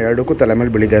 ಅಪ್ಪ ಅಮ್ಮ ಎರಡಕ್ಕೂ ತಲೆ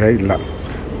ಮೇಲೆ ಬಿಳಿಗರಿ ಇಲ್ಲ.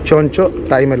 ಚೊಂಚು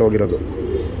ತಾಯಿ ಮೇಲೆ ಹೋಗಿರೋದು.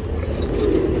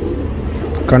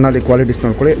 ಕಣ್ಣಲ್ಲಿ ಕ್ವಾಲಿಟೀಸ್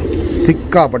ನೋಡ್ಕೊಳ್ಳಿ,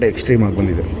 ಸಿಕ್ಕಾಪಟ್ಟೆ ಎಕ್ಸ್ಟ್ರೀಮ್ ಆಗಿ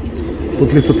ಬಂದಿದೆ.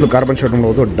 ಪುತ್ಲಿ ಸುತ್ತಲೂ ಕಾರ್ಬನ್ ಶೇಡ್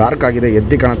ನೋಡ್ಬೋದು, ಡಾರ್ಕ್ ಆಗಿದೆ,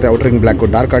 ಎದ್ದಿ ಕಾಣುತ್ತೆ. ಔಟ್ರಿಂಗ್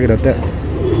ಬ್ಲ್ಯಾಕು ಡಾರ್ಕ್ ಆಗಿರುತ್ತೆ.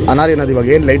 ಅನಾರಿ ಅನ್ನೋದು ಇವಾಗ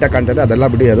ಏನು ಲೈಟಾಗಿ ಕಾಣ್ತದೆ ಅದೆಲ್ಲ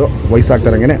ಬಿಡಿ, ಅದು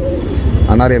ವಯಸ್ಸಾಗ್ತಾರಂಗೆ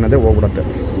ಅನಾರಿ ಅನ್ನೋದೇ ಹೋಗ್ಬಿಡುತ್ತೆ.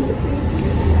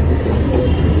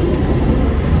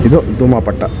 ಇದು ಧೂಮ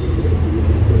ಪಟ್ಟ.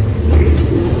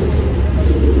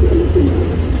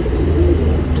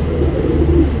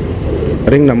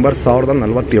 Ring number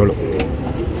 1047.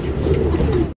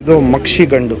 ಇದು ಮಕ್ಷಿ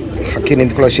ಗಂಡು. ಹಕ್ಕಿ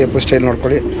ನಿಂತ್ಕೊಳ್ಳೋ ಶೇಪು ಸ್ಟೈಲ್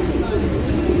ನೋಡ್ಕೊಳ್ಳಿ.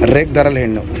 ರೇಗ್ ದಾರಲ್ಲಿ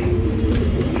ಹೆಣ್ಣು.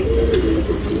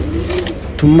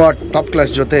 ತುಂಬ ಟಾಪ್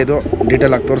ಕ್ಲಾಸ್ ಜೊತೆ. ಇದು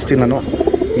ಡೀಟೇಲಾಗಿ ತೋರಿಸ್ತೀನಿ ನಾನು.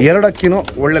 ಎರಡು ಅಕ್ಕಿನೂ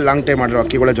ಒಳ್ಳೆ ಲಾಂಗ್ ಟೈಮ್ ಮಾಡಿರೋ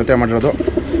ಅಕ್ಕಿಗಳ ಜೊತೆ ಮಾಡಿರೋದು.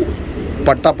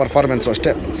 ಪಟ್ಟ ಪರ್ಫಾರ್ಮೆನ್ಸು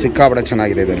ಅಷ್ಟೇ ಸಿಕ್ಕಾಬಡೆ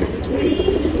ಚೆನ್ನಾಗಿದೆ. ಇದರಲ್ಲಿ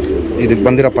ಇದಕ್ಕೆ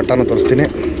ಬಂದಿರೋ ಪಟ್ಟನೂ ತೋರಿಸ್ತೀನಿ.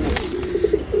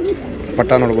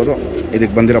 ಪಟ್ಟ ನೋಡ್ಬೋದು.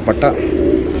 ಇದಕ್ಕೆ ಬಂದಿರೋ ಪಟ್ಟ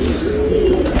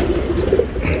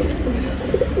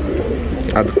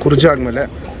ಅದು ಕುರ್ಜ ಆದಮೇಲೆ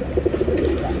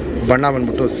ಬಣ್ಣ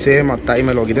ಬಂದ್ಬಿಟ್ಟು ಸೇಮ್ ಅದು ತಾಯಿ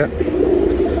ಮೇಲೆ ಹೋಗಿದೆ.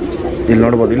 ಇಲ್ಲಿ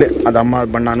ನೋಡ್ಬೋದು, ಇಲ್ಲಿ ಅದು ಅಮ್ಮ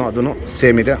ಬಣ್ಣನೂ ಅದೂ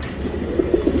ಸೇಮ್ ಇದೆ.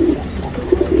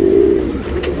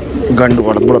 ಗಂಡು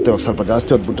ಹೊಡೆದ್ಬಿಡುತ್ತೆ, ಸ್ವಲ್ಪ ಜಾಸ್ತಿ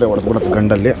ಹೊದ್ಬಿಟ್ರೆ ಹೊಡೆದ್ಬಿಡುತ್ತೆ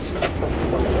ಗಂಡಲ್ಲಿ.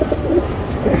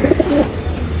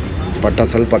 ಪಟ್ಟ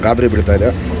ಸ್ವಲ್ಪ ಗಾಬರಿ ಬೀಳ್ತಾ ಇದೆ.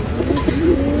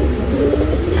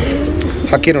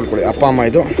 ಹಕ್ಕಿ ನೋಡ್ಕೊಳ್ಳಿ, ಅಪ್ಪ ಅಮ್ಮ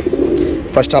ಇದು.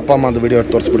 ಫಸ್ಟ್ ಅಪ್ಪ ಅಮ್ಮದು ವೀಡಿಯೋ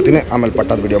ತೋರಿಸ್ಬಿಡ್ತೀನಿ, ಆಮೇಲೆ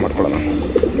ಪಟ್ಟದ ವೀಡಿಯೋ ಮಾಡ್ಕೊಳ್ಳೋಣ.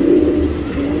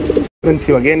 ಫ್ರೆಂಡ್ಸ್,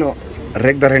 ಇವಾಗೇನು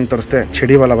ರೇಗ್ದಾರ ಹೆಣ್ಣು ತೋರಿಸ್ತೆ,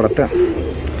 ಚಡಿ ಹೊಲ ಬರುತ್ತೆ.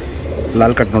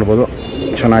 ಲಾಲ್ ಕಟ್ ನೋಡ್ಬೋದು,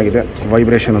 ಚೆನ್ನಾಗಿದೆ.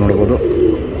 ವೈಬ್ರೇಷನ್ ನೋಡ್ಬೋದು,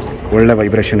 ಒಳ್ಳೆ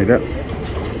ವೈಬ್ರೇಷನ್ ಇದೆ.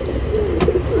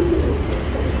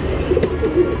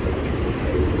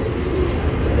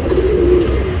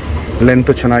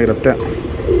 ಲೆಂತು ಚೆನ್ನಾಗಿರುತ್ತೆ.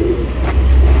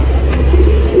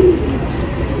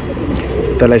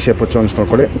 ತಲೆ ಶೇಪು ಚೋನ್ಸ್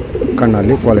ನೋಡ್ಕೊಳ್ಳಿ,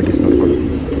 ಕಣ್ಣಲ್ಲಿ ಕ್ವಾಲಿಟೀಸ್ ನೋಡ್ಕೊಳ್ಳಿ.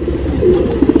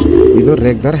 ಇದು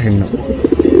ರೇಗ್ದಾರ ಹೆಣ್ಣು.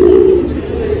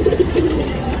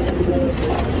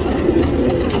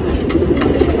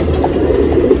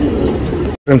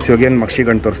 ಫ್ರೆಂಡ್ಸ್, ಇವಾಗೇನು ಮಕ್ಷಿ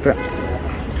ಗಂಡು ತೋರಿಸ್ತೆ.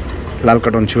 ಲಾಲ್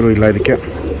ಕಟ್ ಒಂಚೂರು ಇಲ್ಲ ಇದಕ್ಕೆ.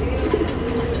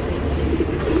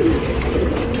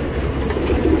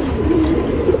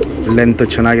 ಲೆಂತ್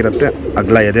ಚೆನ್ನಾಗಿರುತ್ತೆ,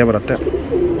 ಅಗಲ ಎದೆ ಬರುತ್ತೆ.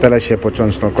 ತಲೆ ಶೇಪು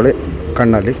ಚೋನ್ಸ್ ನೋಡ್ಕೊಳ್ಳಿ,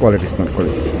 ಕಣ್ಣಲ್ಲಿ ಕ್ವಾಲಿಟೀಸ್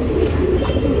ನೋಡ್ಕೊಳ್ಳಿ.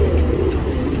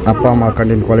 ಅಪ್ಪ ಅಮ್ಮ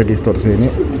ಕಣ್ಣಿನ ಕ್ವಾಲಿಟೀಸ್ ತೋರಿಸಿದ್ದೀನಿ.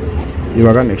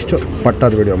 ಇವಾಗ ನೆಕ್ಸ್ಟು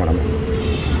ಪಟ್ಟದ ವೀಡಿಯೋ ಮಾಡೋಣ.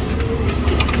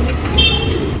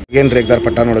 ಏನು ರೇಗ್ದಾರ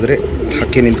ಪಟ್ಟ ನೋಡಿದ್ರಿ,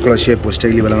 ಹಕ್ಕಿ ನಿಂತ್ಕೊಳ್ಳೋ ಶೇಪು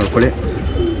ಸ್ಟೈಲ್ ಇವೆಲ್ಲ ನೋಡ್ಕೊಳ್ಳಿ,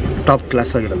 ಟಾಪ್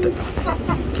ಕ್ಲಾಸ್ ಆಗಿರುತ್ತೆ.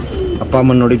 ಅಪ್ಪ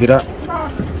ಅಮ್ಮನ ನೋಡಿದ್ದೀರಾ.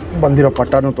 ಬಂದಿರೋ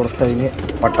ಪಟ್ಟನೂ ತೋರಿಸ್ತಾ ಇದ್ದೀನಿ.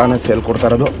 ಪಟ್ಟನೇ ಸೇಲ್ ಕೊಡ್ತಾ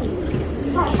ಇರೋದು.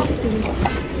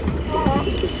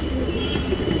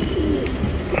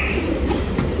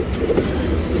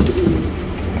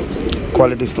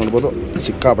 ಕ್ವಾಲಿಟೀಸ್ ನೋಡ್ಬೋದು,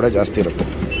 ಸಿಕ್ಕಾಪಡೆ ಜಾಸ್ತಿ ಇರುತ್ತೆ.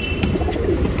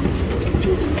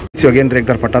 ಇವಾಗೇನು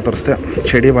ರೇಗ್ದಾರ ಪಟ್ಟ ತೋರಿಸ್ತೆ,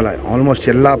 ಚಡಿ ಬಲ. ಆಲ್ಮೋಸ್ಟ್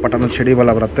ಎಲ್ಲ ಪಟ್ಟನೂ ಚಡಿ ಬಲ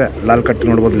ಬರುತ್ತೆ. ಲಾಲ್ ಕಟ್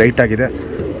ನೋಡ್ಬೋದು, ಲೈಟಾಗಿದೆ.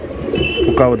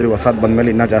 ಪುಕ್ಕ ಹೋದ್ರಿ ಹೊಸದು ಬಂದಮೇಲೆ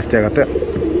ಇನ್ನೂ ಜಾಸ್ತಿ ಆಗುತ್ತೆ.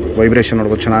 ವೈಬ್ರೇಷನ್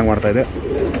ನೋಡ್ಬೋದು, ಚೆನ್ನಾಗಿ ಮಾಡ್ತಾಯಿದೆ.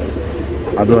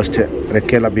 ಅದು ಅಷ್ಟೇ,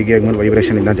 ರೆಕ್ಕೆ ಎಲ್ಲ ಬಿಗಿ ಆದ್ಮೇಲೆ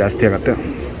ವೈಬ್ರೇಷನ್ ಇನ್ನೂ ಜಾಸ್ತಿ ಆಗುತ್ತೆ.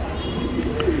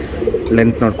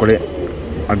 ಲೆಂತ್ ನೋಡ್ಕೊಳ್ಳಿ,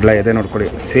 ಅಗ್ಲ ಎದೆ ನೋಡ್ಕೊಳ್ಳಿ,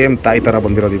 ಸೇಮ್ ತಾಯಿ ಥರ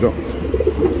ಬಂದಿರೋದು ಇದು.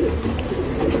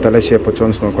 ತಲೆ ಶೇಪು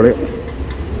ಚೋನ್ಸ್ ನೋಡ್ಕೊಳ್ಳಿ,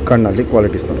 ಕಣ್ಣಲ್ಲಿ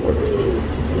ಕ್ವಾಲಿಟೀಸ್ ನೋಡ್ಕೊಳ್ಳಿ.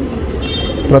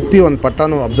 ಪ್ರತಿಯೊಂದು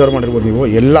ಪಟ್ಟನೂ ಅಬ್ಸರ್ವ್ ಮಾಡಿರ್ಬೋದು ನೀವು,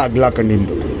 ಎಲ್ಲ ಅಗ್ಲ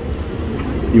ಕಣ್ಣಿಂದು.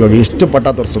 ಇವಾಗ ಎಷ್ಟು ಪಟ್ಟ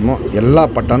ತೋರಿಸಿದ್ಮೋ ಎಲ್ಲ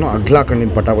ಪಟ್ಟನೂ ಅಗ್ಲ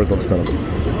ಕಣ್ಣಿನ ಪಟ್ಟಗಳು ತೋರಿಸ್ತಾ ಇರೋದು.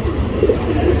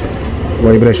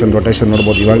 ವೈಬ್ರೇಷನ್ ರೊಟೇಷನ್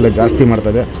ನೋಡ್ಬೋದು, ಇವಾಗಲೇ ಜಾಸ್ತಿ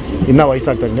ಮಾಡ್ತಾಯಿದೆ. ಇನ್ನೂ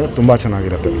ವಯಸ್ಸಾಗ್ತಂಗೆ ತುಂಬ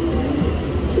ಚೆನ್ನಾಗಿರುತ್ತೆ.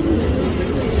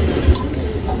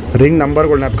 ರಿಂಗ್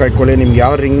ನಂಬರ್ಗಳ್ನ ಕಾಯ್ಕೊಳ್ಳಿ. ನಿಮ್ಗೆ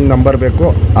ಯಾವ ರಿಂಗ್ ನಂಬರ್ ಬೇಕೋ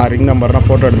ಆ ರಿಂಗ್ ನಂಬರ್ನ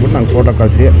ಫೋಟೋ ಹಿಡಿದ್ಬಿಟ್ಟು ನಂಗೆ ಫೋಟೋ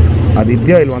ಕಳಿಸಿ. ಅದು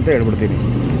ಇದೆಯೋ ಇಲ್ವೋ ಅಂತ ಹೇಳ್ಬಿಡ್ತೀನಿ.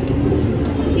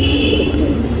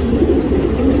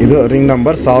 ಇದು ರಿಂಗ್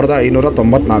ನಂಬರ್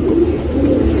 1594.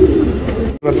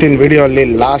 ಇವತ್ತಿನ ವಿಡಿಯೋ ಅಲ್ಲಿ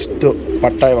ಲಾಸ್ಟ್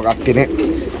ಪಟ್ಟ ಇವಾಗ ಹಾಕ್ತೀನಿ.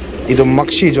 ಇದು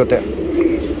ಮಕ್ಷಿ ಜೊತೆ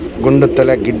ಗುಂಡು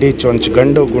ತಲೆ ಗಿಡ್ಡಿ ಚೊಂಚ್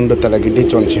ಗಂಡು, ಗುಂಡು ತಲೆ ಗಿಡ್ಡಿ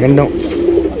ಚೊಂಚ್ ಹೆಣ್ಣು.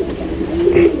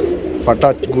 ಪಟ್ಟ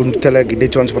ಗುಂಡು ತಲೆ ಗಿಡ್ಡಿ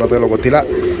ಚೊಂಚ್ ಬರೋದಿಲ್ಲ ಗೊತ್ತಿಲ್ಲ.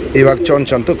 ಇವಾಗ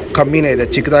ಚೊಂಚ್ ಅಂತೂ ಕಮ್ಮಿನೇ ಇದೆ,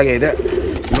 ಚಿಕ್ಕದಾಗೇ ಇದೆ.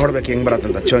 ನೋಡ್ಬೇಕು ಹೆಂಗೆ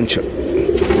ಬರತ್ತಂತ. ಚೊಂಚು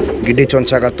ಗಿಡ್ಡಿ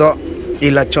ಚೊಂಚಾಗತ್ತೋ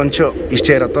ಇಲ್ಲ ಚೊಂಚು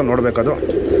ಇಷ್ಟೇ ಇರುತ್ತೋ ನೋಡಬೇಕದು.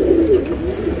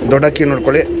 ದೊಡ್ಡಕ್ಕಿ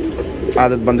ನೋಡ್ಕೊಳ್ಳಿ,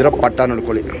 ಅದಕ್ಕೆ ಬಂದಿರೋ ಪಟ್ಟ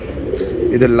ನೋಡ್ಕೊಳ್ಳಿ.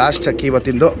 ಇದು ಲಾಸ್ಟ್ ಅಕ್ಕಿ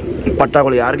ಇವತ್ತಿಂದು.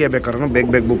 ಪಟ್ಟಗಳು ಯಾರಿಗೆ ಬೇಕಾದ್ರೂ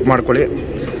ಬೇಗ ಬುಕ್ ಮಾಡ್ಕೊಳ್ಳಿ.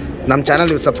 ನಮ್ಮ ಚಾನಲ್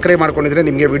ನೀವು ಸಬ್ಸ್ಕ್ರೈಬ್ ಮಾಡ್ಕೊಂಡಿದ್ರೆ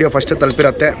ನಿಮಗೆ ವಿಡಿಯೋ ಫಸ್ಟ್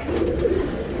ತಲುಪಿರುತ್ತೆ,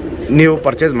 ನೀವು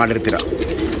ಪರ್ಚೇಸ್ ಮಾಡಿರ್ತೀರ.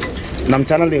 ನಮ್ಮ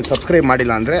ಚಾನಲ್ ನೀವು ಸಬ್ಸ್ಕ್ರೈಬ್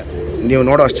ಮಾಡಿಲ್ಲ ಅಂದರೆ ನೀವು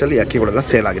ನೋಡೋ ಅಷ್ಟರಲ್ಲಿ ಅಕ್ಕಿಗಳೆಲ್ಲ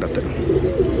ಸೇಲ್ ಆಗಿರುತ್ತೆ.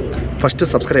 ಫಸ್ಟ್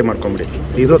ಸಬ್ಸ್ಕ್ರೈಬ್ ಮಾಡ್ಕೊಂಬಿಡಿ.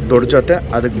 ಇದು ದೊಡ್ಡ ಜೊತೆ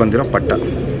ಅದಕ್ಕೆ ಬಂದಿರೋ ಪಟ್ಟ.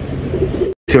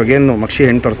 ಇವಾಗೇನು ಮಕ್ಷಿ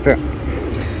ಹೆಣ್ಣು ತೋರಿಸ್ತೆ.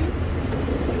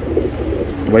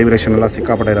 ವೈಬ್ರೇಷನ್ ಎಲ್ಲ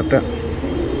ಸಿಕ್ಕಾಪಟ್ಟೆ ಇರುತ್ತೆ.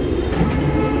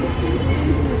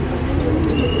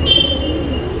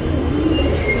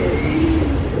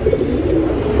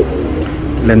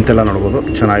 ಲೆಂತ್ ಎಲ್ಲ ನೋಡ್ಬೋದು,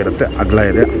 ಚೆನ್ನಾಗಿರುತ್ತೆ, ಅಗಲ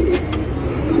ಇದೆ.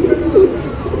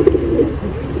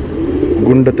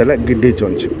 ಗುಂಡು ತಲೆ ಗಿಡ್ಡಿ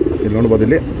ಚೊಂಚು ಇಲ್ಲಿ ನೋಡ್ಬೋದು.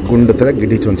 ಇಲ್ಲಿ ಗುಂಡು ತಲೆ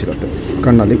ಗಿಡ್ಡಿ ಚೊಂಚಿರುತ್ತೆ.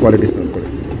 ಕಣ್ಣಲ್ಲಿ ಕ್ವಾಲಿಟೀಸ್ ನೋಡ್ಕೊಳ್ಳಿ.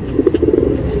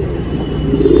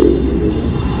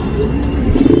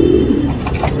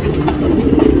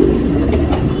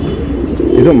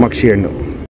 ಇದು ಮಕ್ಷಿ ಹೆಣ್ಣು.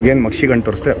 ಏನು ಮಕ್ಷಿ ಗಂಡು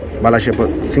ತೋರಿಸ್ತೆ. ಬಾಲ ಶೇಪು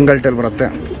ಸಿಂಗಲ್ ಟೇಲ್ ಬರುತ್ತೆ.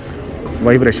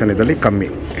 ವೈಬ್ರೇಷನ್ ಇದರಲ್ಲಿ ಕಮ್ಮಿ,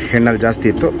 ಹೆಣ್ಣಲ್ಲಿ ಜಾಸ್ತಿ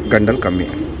ಇತ್ತು, ಗಂಡಲ್ಲಿ ಕಮ್ಮಿ.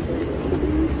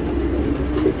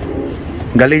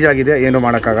 ಗಲೀಜಾಗಿದೆ, ಏನೂ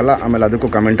ಮಾಡೋಕ್ಕಾಗಲ್ಲ. ಆಮೇಲೆ ಅದಕ್ಕೂ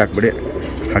ಕಮೆಂಟ್ ಹಾಕ್ಬಿಡಿ,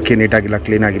 ಅಕ್ಕಿ ನೀಟಾಗಿಲ್ಲ,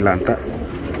 ಕ್ಲೀನಾಗಿಲ್ಲ ಅಂತ.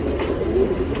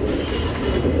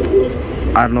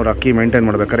 600 ಅಕ್ಕಿ ಮೇಂಟೈನ್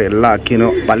ಮಾಡ್ಬೇಕಾದ್ರೆ ಎಲ್ಲ ಅಕ್ಕಿನೂ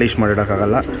ಪಾಲಿಷ್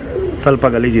ಮಾಡಿಡೋಕ್ಕಾಗಲ್ಲ, ಸ್ವಲ್ಪ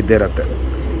ಗಲೀಜು ಇದ್ದೇ ಇರುತ್ತೆ.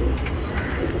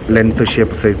 ಲೆಂತ್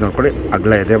ಶೇಪ್ ಸೈಜ್ ನೋಡ್ಕೊಳ್ಳಿ,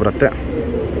 ಅಗಲ ಎದೆ ಬರುತ್ತೆ.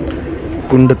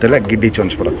 ಗುಂಡು ತಲೆ ಗಿಡ್ಡಿ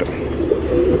ಚೊಂಚ್ ಬರುತ್ತೆ.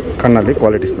 ಕಣ್ಣಲ್ಲಿ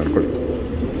ಕ್ವಾಲಿಟೀಸ್ ನೋಡ್ಕೊಳ್ಳಿ.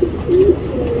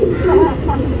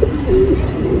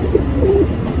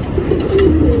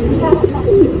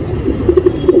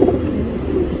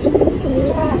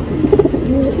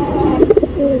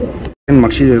 ಏನು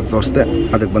ಮಕ್ಷಿ ತೋರಿಸ್ದೆ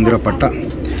ಅದಕ್ಕೆ ಬಂದಿರೋ ಪಟ್ಟ.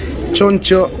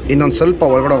 ಚೊಂಚು ಇನ್ನೊಂದು ಸ್ವಲ್ಪ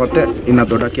ಒಳಗಡೆ ಹೋಗುತ್ತೆ, ಇನ್ನು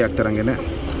ದೊಡ್ಡಕ್ಕಿ ಆಗ್ತಾರಂಗೆ.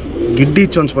 ಗಿಡ್ಡಿ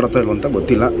ಚೊಂಚು ಬರುತ್ತೋ ಇಲ್ವ ಅಂತ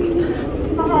ಗೊತ್ತಿಲ್ಲ,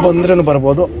 ಬಂದ್ರೂ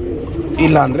ಬರ್ಬೋದು,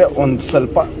 ಇಲ್ಲ ಅಂದರೆ ಒಂದು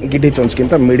ಸ್ವಲ್ಪ ಗಿಡ್ಡಿ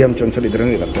ಚೊಂಚ್ಗಿಂತ ಮೀಡಿಯಮ್ ಚೊಂಚಲ್ಲಿ ಇದ್ರೂ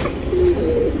ಇರುತ್ತೆ.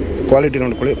 ಕ್ವಾಲಿಟಿ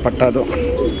ನೋಡ್ಕೊಳ್ಳಿ, ಪಟ್ಟ ಅದು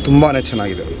ತುಂಬಾ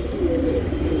ಚೆನ್ನಾಗಿದೆ.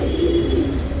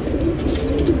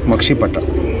 ಮಕ್ಷಿ ಪಟ್ಟ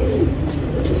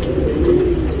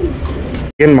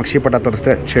ಏನು ಮಕ್ಷಿ ಪಟ್ಟ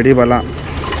ತೋರಿಸ್ದೆ, ಚಡಿ ಬಲ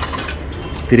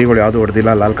ತಿರಿಗಳು ಯಾವುದು ಹೊಡೆದಿಲ್ಲ,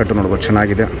 ಲಾಲ್ ಕಟ್ಟು ನೋಡ್ಬೋದು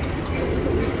ಚೆನ್ನಾಗಿದೆ.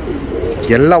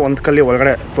 ಎಲ್ಲ ಒಂದು ಕಲ್ಲಿ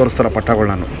ಒಳಗಡೆ ತೋರಿಸ್ತಾರ ಪಟ್ಟಗಳು.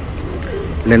 ನಾನು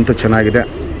ಲೆಂತು ಚೆನ್ನಾಗಿದೆ,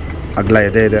 ಅಗಲ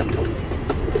ಎದೆ ಇದೆ,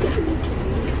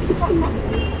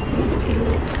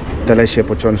 ತಲೆ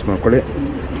ಶೇಪು ಚೋನ್ಸ್ ನೋಡ್ಕೊಳ್ಳಿ,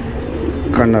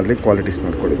 ಕಣ್ಣಲ್ಲಿ ಕ್ವಾಲಿಟೀಸ್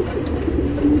ನೋಡ್ಕೊಳ್ಳಿ.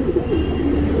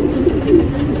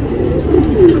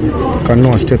 ಕಣ್ಣು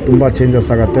ಅಷ್ಟೇ ತುಂಬ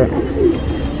ಚೇಂಜಸ್ ಆಗುತ್ತೆ,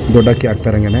 ದೊಡ್ಡಕ್ಕಿ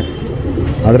ಆಗ್ತಾರಂಗೆ.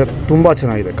 ಆದರೆ ತುಂಬ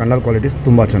ಚೆನ್ನಾಗಿದೆ, ಕಣ್ಣಲ್ಲಿ ಕ್ವಾಲಿಟೀಸ್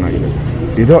ತುಂಬ ಚೆನ್ನಾಗಿದೆ.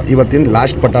 ಇದು ಇವತ್ತಿನ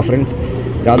ಲಾಸ್ಟ್ ಪಟ್ಟ ಫ್ರೆಂಡ್ಸ್.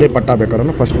 ಯಾವುದೇ ಪಟ್ಟ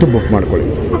ಬೇಕಾದ್ರೂ ಫಸ್ಟು ಬುಕ್ ಮಾಡ್ಕೊಳ್ಳಿ.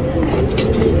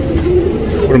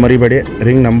 ಮರಿಬೇಡಿ,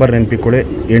 ರಿಂಗ್ ನಂಬರ್ ನೆನಪಿಕೊಳ್ಳಿ,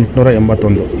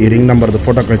 881. ಈ ರಿಂಗ್ ನಂಬರ್ದು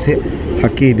ಫೋಟೋ ಕಳಿಸಿ,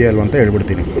 ಹಕ್ಕಿ ಇದೆಯಲ್ವ ಅಂತ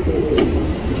ಹೇಳ್ಬಿಡ್ತೀನಿ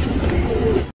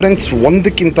ಫ್ರೆಂಡ್ಸ್.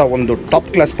 ಒಂದಕ್ಕಿಂತ ಒಂದು ಟಾಪ್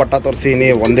ಕ್ಲಾಸ್ ಪಟ್ಟ ತೋರಿಸೀನಿ,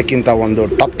 ಒಂದಕ್ಕಿಂತ ಒಂದು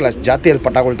ಟಾಪ್ ಕ್ಲಾಸ್ ಜಾತಿಯಲ್ಲಿ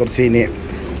ಪಟ್ಟಗಳು ತೋರಿಸೀನಿ,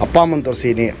 ಅಪ್ಪ ಅಮ್ಮನ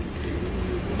ತೋರಿಸೀನಿ.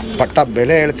 ಪಟ್ಟ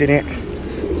ಬೆಲೆ ಹೇಳ್ತೀನಿ,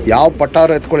 ಯಾವ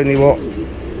ಪಟ್ಟಾರು ಎತ್ಕೊಳ್ಳಿ ನೀವು,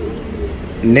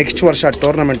 ನೆಕ್ಸ್ಟ್ ವರ್ಷ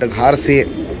ಟೂರ್ನಮೆಂಟಿಗೆ ಹಾರಿಸಿ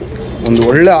ಒಂದು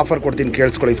ಒಳ್ಳೆ ಆಫರ್ ಕೊಡ್ತೀನಿ,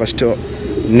 ಕೇಳಿಸ್ಕೊಳ್ಳಿ ಫಸ್ಟು.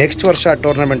 ನೆಕ್ಸ್ಟ್ ವರ್ಷ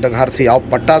ಟೂರ್ನಮೆಂಟಿಗೆ ಹಾರಿಸಿ, ಯಾವ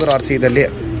ಪಟ್ಟಾದರೂ ಹಾರಿಸಿ. ಇದರಲ್ಲಿ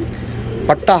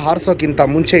ಪಟ್ಟ ಹಾರಿಸೋಕ್ಕಿಂತ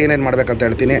ಮುಂಚೆ ಏನೇನು ಮಾಡಬೇಕಂತ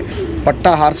ಹೇಳ್ತೀನಿ. ಪಟ್ಟ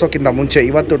ಹಾರಿಸೋಕ್ಕಿಂತ ಮುಂಚೆ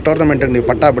ಇವತ್ತು ಟೂರ್ನಮೆಂಟಿಗೆ ನೀವು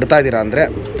ಪಟ್ಟ ಬಿಡ್ತಾ ಇದ್ದೀರಾ ಅಂದರೆ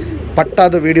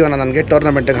ಪಟ್ಟದು ವೀಡಿಯೋನ ನನಗೆ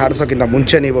ಟೂರ್ನಮೆಂಟಿಗೆ ಹಾರಿಸೋಕ್ಕಿಂತ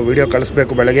ಮುಂಚೆ ನೀವು ವೀಡಿಯೋ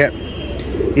ಕಳಿಸ್ಬೇಕು. ಬೆಳಗ್ಗೆ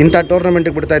ಇಂಥ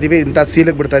ಟೂರ್ನಮೆಂಟಿಗೆ ಬಿಡ್ತಾಯಿದ್ದೀವಿ, ಇಂಥ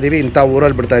ಸೀಲಿಗೆ ಬಿಡ್ತಾಯಿದ್ದೀವಿ, ಇಂಥ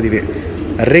ಊರಲ್ಲಿ ಬಿಡ್ತಾಯಿದ್ದೀವಿ,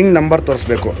 ರಿಂಗ್ ನಂಬರ್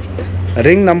ತೋರಿಸ್ಬೇಕು.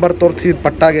 ರಿಂಗ್ ನಂಬರ್ ತೋರಿಸಿದ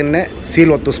ಪಟ್ಟಾಗೇ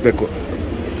ಸೀಲ್ ಒತ್ತಿಸ್ಬೇಕು.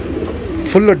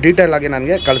 ಫುಲ್ಲು ಡೀಟೇಲ್ ಆಗಿ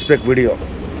ನನಗೆ ಕಳಿಸ್ಬೇಕು ವೀಡಿಯೋ.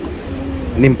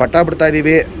 ನಿಮ್ಮ ಪಟ್ಟ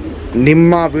ಬಿಡ್ತಾಯಿದ್ದೀವಿ,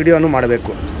 ನಿಮ್ಮ ವೀಡಿಯೋನು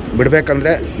ಮಾಡಬೇಕು.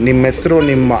 ಬಿಡಬೇಕಂದ್ರೆ ನಿಮ್ಮ ಹೆಸರು,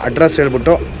 ನಿಮ್ಮ ಅಡ್ರೆಸ್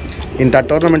ಹೇಳ್ಬಿಟ್ಟು, ಇಂಥ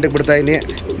ಟೂರ್ನಮೆಂಟಿಗೆ ಬಿಡ್ತಾಯಿದ್ದೀನಿ,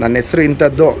 ನನ್ನ ಹೆಸರು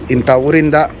ಇಂಥದ್ದು, ಇಂಥ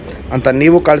ಊರಿಂದ ಅಂತ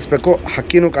ನೀವು ಕಳಿಸ್ಬೇಕು.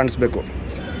 ಹಕ್ಕಿನೂ ಕಾಣಿಸ್ಬೇಕು,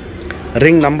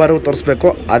 ರಿಂಗ್ ನಂಬರು ತೋರಿಸ್ಬೇಕು.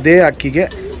 ಅದೇ ಹಕ್ಕಿಗೆ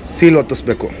ಸೀಲ್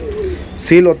ಒತ್ತಿಸ್ಬೇಕು.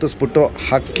 ಸೀಲ್ ಒತ್ತಿಸ್ಬಿಟ್ಟು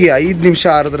ಹಕ್ಕಿ 5 ನಿಮಿಷ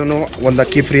ಆಡಿದ್ರೂ ಒಂದು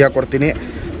ಅಕ್ಕಿ ಫ್ರೀಯಾಗಿ ಕೊಡ್ತೀನಿ,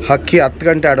 ಹಕ್ಕಿ 10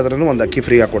 ಗಂಟೆ ಆಡಿದ್ರೂ ಒಂದು ಅಕ್ಕಿ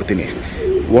ಫ್ರೀಯಾಗಿ ಕೊಡ್ತೀನಿ.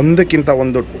 ಒಂದಕ್ಕಿಂತ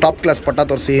ಒಂದು ಟಾಪ್ ಕ್ಲಾಸ್ ಪಟ್ಟ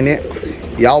ತೋರಿಸಿದ್ದೀನಿ.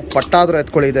 ಯಾವ ಪಟ್ಟ ಆದರೂ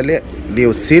ಎತ್ಕೊಳ್ಳಿ. ಇದರಲ್ಲಿ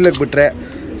ನೀವು ಸೀಲಿಗೆ ಬಿಟ್ಟರೆ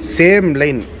ಸೇಮ್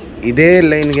ಲೈನ್, ಇದೇ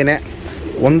ಲೈನ್ಗೆ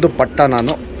ಒಂದು ಪಟ್ಟ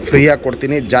ನಾನು ಫ್ರೀಯಾಗಿ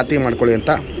ಕೊಡ್ತೀನಿ, ಜಾತಿ ಮಾಡ್ಕೊಳ್ಳಿ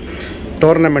ಅಂತ.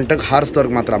 ಟೂರ್ನಮೆಂಟಿಗೆ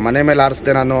ಹಾರಿಸ್ದವ್ರಿಗೆ ಮಾತ್ರ. ಮನೆ ಮೇಲೆ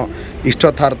ಹಾರಿಸ್ದೆ ನಾನು,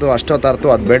 ಇಷ್ಟೊತ್ತು ಹಾರ್ತು ಅಷ್ಟೊತ್ತು ಹಾರ್ತು,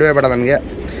 ಅದು ಬೇಡವೇ ಬೇಡ ನನಗೆ.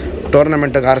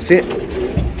 ಟೂರ್ನಮೆಂಟಿಗೆ ಹಾರಿಸಿ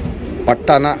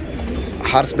ಪಟ್ಟನ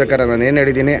ಹಾರಿಸ್ಬೇಕಾದ್ರೆ ನಾನು ಏನು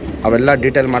ಹೇಳಿದ್ದೀನಿ ಅವೆಲ್ಲ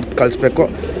ಡೀಟೇಲ್ ಮಾಡಿ ಕಳಿಸ್ಬೇಕು.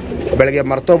 ಬೆಳಗ್ಗೆ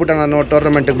ಮರ್ತೋಗ್ಬಿಟ್ಟು ನಾನು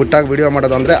ಟೂರ್ನಮೆಂಟಿಗೆ ಬಿಟ್ಟಾಗ ವೀಡಿಯೋ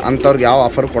ಮಾಡೋದು ಅಂದರೆ ಅಂಥವ್ರಿಗೆ ಯಾವ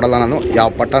ಆಫರ್ ಕೊಡೋಲ್ಲ ನಾನು, ಯಾವ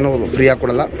ಪಟ್ಟನೂ ಫ್ರೀಯಾಗಿ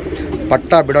ಕೊಡೋಲ್ಲ.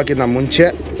 ಪಟ್ಟ ಬಿಡೋಕ್ಕಿಂತ ಮುಂಚೆ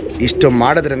ಇಷ್ಟು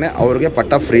ಮಾಡಿದ್ರೇ ಅವ್ರಿಗೆ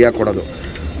ಪಟ್ಟ ಫ್ರೀಯಾಗಿ ಕೊಡೋದು.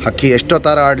 ಹಕ್ಕಿ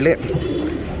ಎಷ್ಟೊತ್ತಾರ ಆಡಲಿ,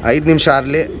 5 ನಿಮಿಷ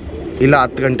ಆಡಲಿ, ಇಲ್ಲ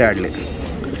 10 ಗಂಟೆ ಆಡಲಿ,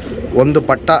 ಒಂದು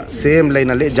ಪಟ್ಟ ಸೇಮ್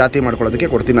ಲೈನಲ್ಲಿ ಜಾತಿ ಮಾಡ್ಕೊಳ್ಳೋದಕ್ಕೆ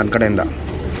ಕೊಡ್ತೀನಿ ನನ್ನ ಕಡೆಯಿಂದ.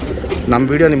 ನಮ್ಮ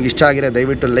ವೀಡಿಯೋ ನಿಮ್ಗೆ ಇಷ್ಟ ಆಗಿರೋ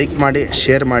ದಯವಿಟ್ಟು ಲೈಕ್ ಮಾಡಿ,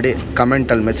 ಶೇರ್ ಮಾಡಿ,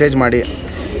 ಕಮೆಂಟಲ್ಲಿ ಮೆಸೇಜ್ ಮಾಡಿ.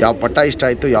 ಯಾವ ಪಟ್ಟ ಇಷ್ಟ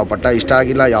ಆಯಿತು, ಯಾವ ಪಟ್ಟ ಇಷ್ಟ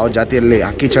ಆಗಿಲ್ಲ, ಯಾವ ಜಾತಿಯಲ್ಲಿ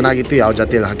ಹಕ್ಕಿ ಚೆನ್ನಾಗಿತ್ತು, ಯಾವ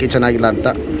ಜಾತಿಯಲ್ಲಿ ಹಕ್ಕಿ ಚೆನ್ನಾಗಿಲ್ಲ ಅಂತ.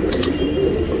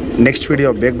 ನೆಕ್ಸ್ಟ್ ವೀಡಿಯೋ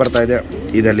ಬೇಗ ಬರ್ತಾಯಿದೆ.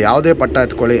 ಇದರಲ್ಲಿ ಯಾವುದೇ ಪಟ್ಟ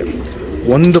ಎತ್ಕೊಳ್ಳಿ,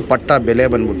 ಒಂದು ಪಟ್ಟ ಬೆಲೆ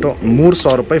ಬಂದ್ಬಿಟ್ಟು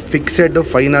 3,000 ರೂಪಾಯಿ ಫಿಕ್ಸೆಡ್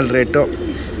ಫೈನಲ್ ರೇಟು.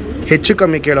 ಹೆಚ್ಚು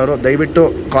ಕಮ್ಮಿ ಕೇಳೋರು ದಯವಿಟ್ಟು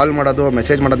ಕಾಲ್ ಮಾಡೋದು,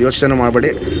 ಮೆಸೇಜ್ ಮಾಡೋದು ಯೋಚನೆ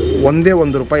ಮಾಡಬೇಡಿ. ಒಂದೇ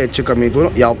 ₹1 ಹೆಚ್ಚು ಕಮ್ಮಿಗೂ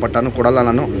ಯಾವ ಪಟ್ಟನೂ ಕೊಡೋಲ್ಲ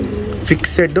ನಾನು.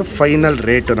 ಫಿಕ್ಸೆಡ್ ಫೈನಲ್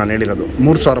ರೇಟು ನಾನು ಹೇಳಿರೋದು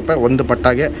 3,000 ರೂಪಾಯಿ ಒಂದು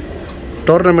ಪಟ್ಟಾಗೆ.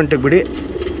 ಟೂರ್ನಮೆಂಟಿಗೆ ಬಿಡಿ,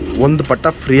 ಒಂದು ಪಟ್ಟ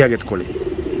ಫ್ರೀಯಾಗಿ ಎತ್ಕೊಳ್ಳಿ.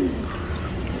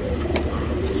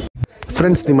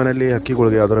 ಫ್ರೆಂಡ್ಸ್, ನಿಮ್ಮ ಮನೇಲಿ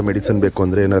ಹಕ್ಕಿಗಳಿಗೆ ಯಾವ್ದಾರು ಮೆಡಿಸನ್ ಬೇಕು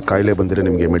ಅಂದರೆ, ಏನಾದ್ರು ಕಾಯಿಲೆ ಬಂದರೆ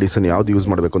ನಿಮಗೆ ಮೆಡಿಸನ್ ಯಾವ್ದು ಯೂಸ್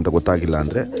ಮಾಡಬೇಕು ಅಂತ ಗೊತ್ತಾಗಿಲ್ಲ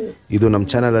ಅಂದರೆ, ಇದು ನಮ್ಮ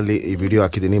ಚಾನಲಲ್ಲಿ ಈ ವಿಡಿಯೋ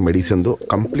ಹಾಕಿದ್ದೀನಿ. ಮೆಡಿಸನ್ದು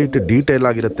ಕಂಪ್ಲೀಟ್ ಡೀಟೇಲ್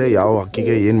ಆಗಿರುತ್ತೆ. ಯಾವ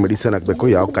ಹಕ್ಕಿಗೆ ಏನು ಮೆಡಿಸನ್ ಹಾಕಬೇಕು,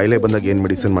 ಯಾವ ಕಾಯಿಲೆ ಬಂದಾಗ ಏನು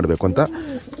ಮೆಡಿಸನ್ ಮಾಡಬೇಕು ಅಂತ.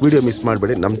 ವಿಡಿಯೋ ಮಿಸ್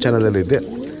ಮಾಡಬೇಡಿ, ನಮ್ಮ ಚಾನಲಲ್ಲಿದೆ.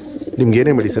 ನಿಮ್ಗೆ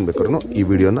ಏನೇ ಮೆಡಿಸನ್ ಬೇಕಾದ್ರೂ ಈ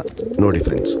ವಿಡಿಯೋನ ನೋಡಿ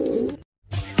ಫ್ರೆಂಡ್ಸ್.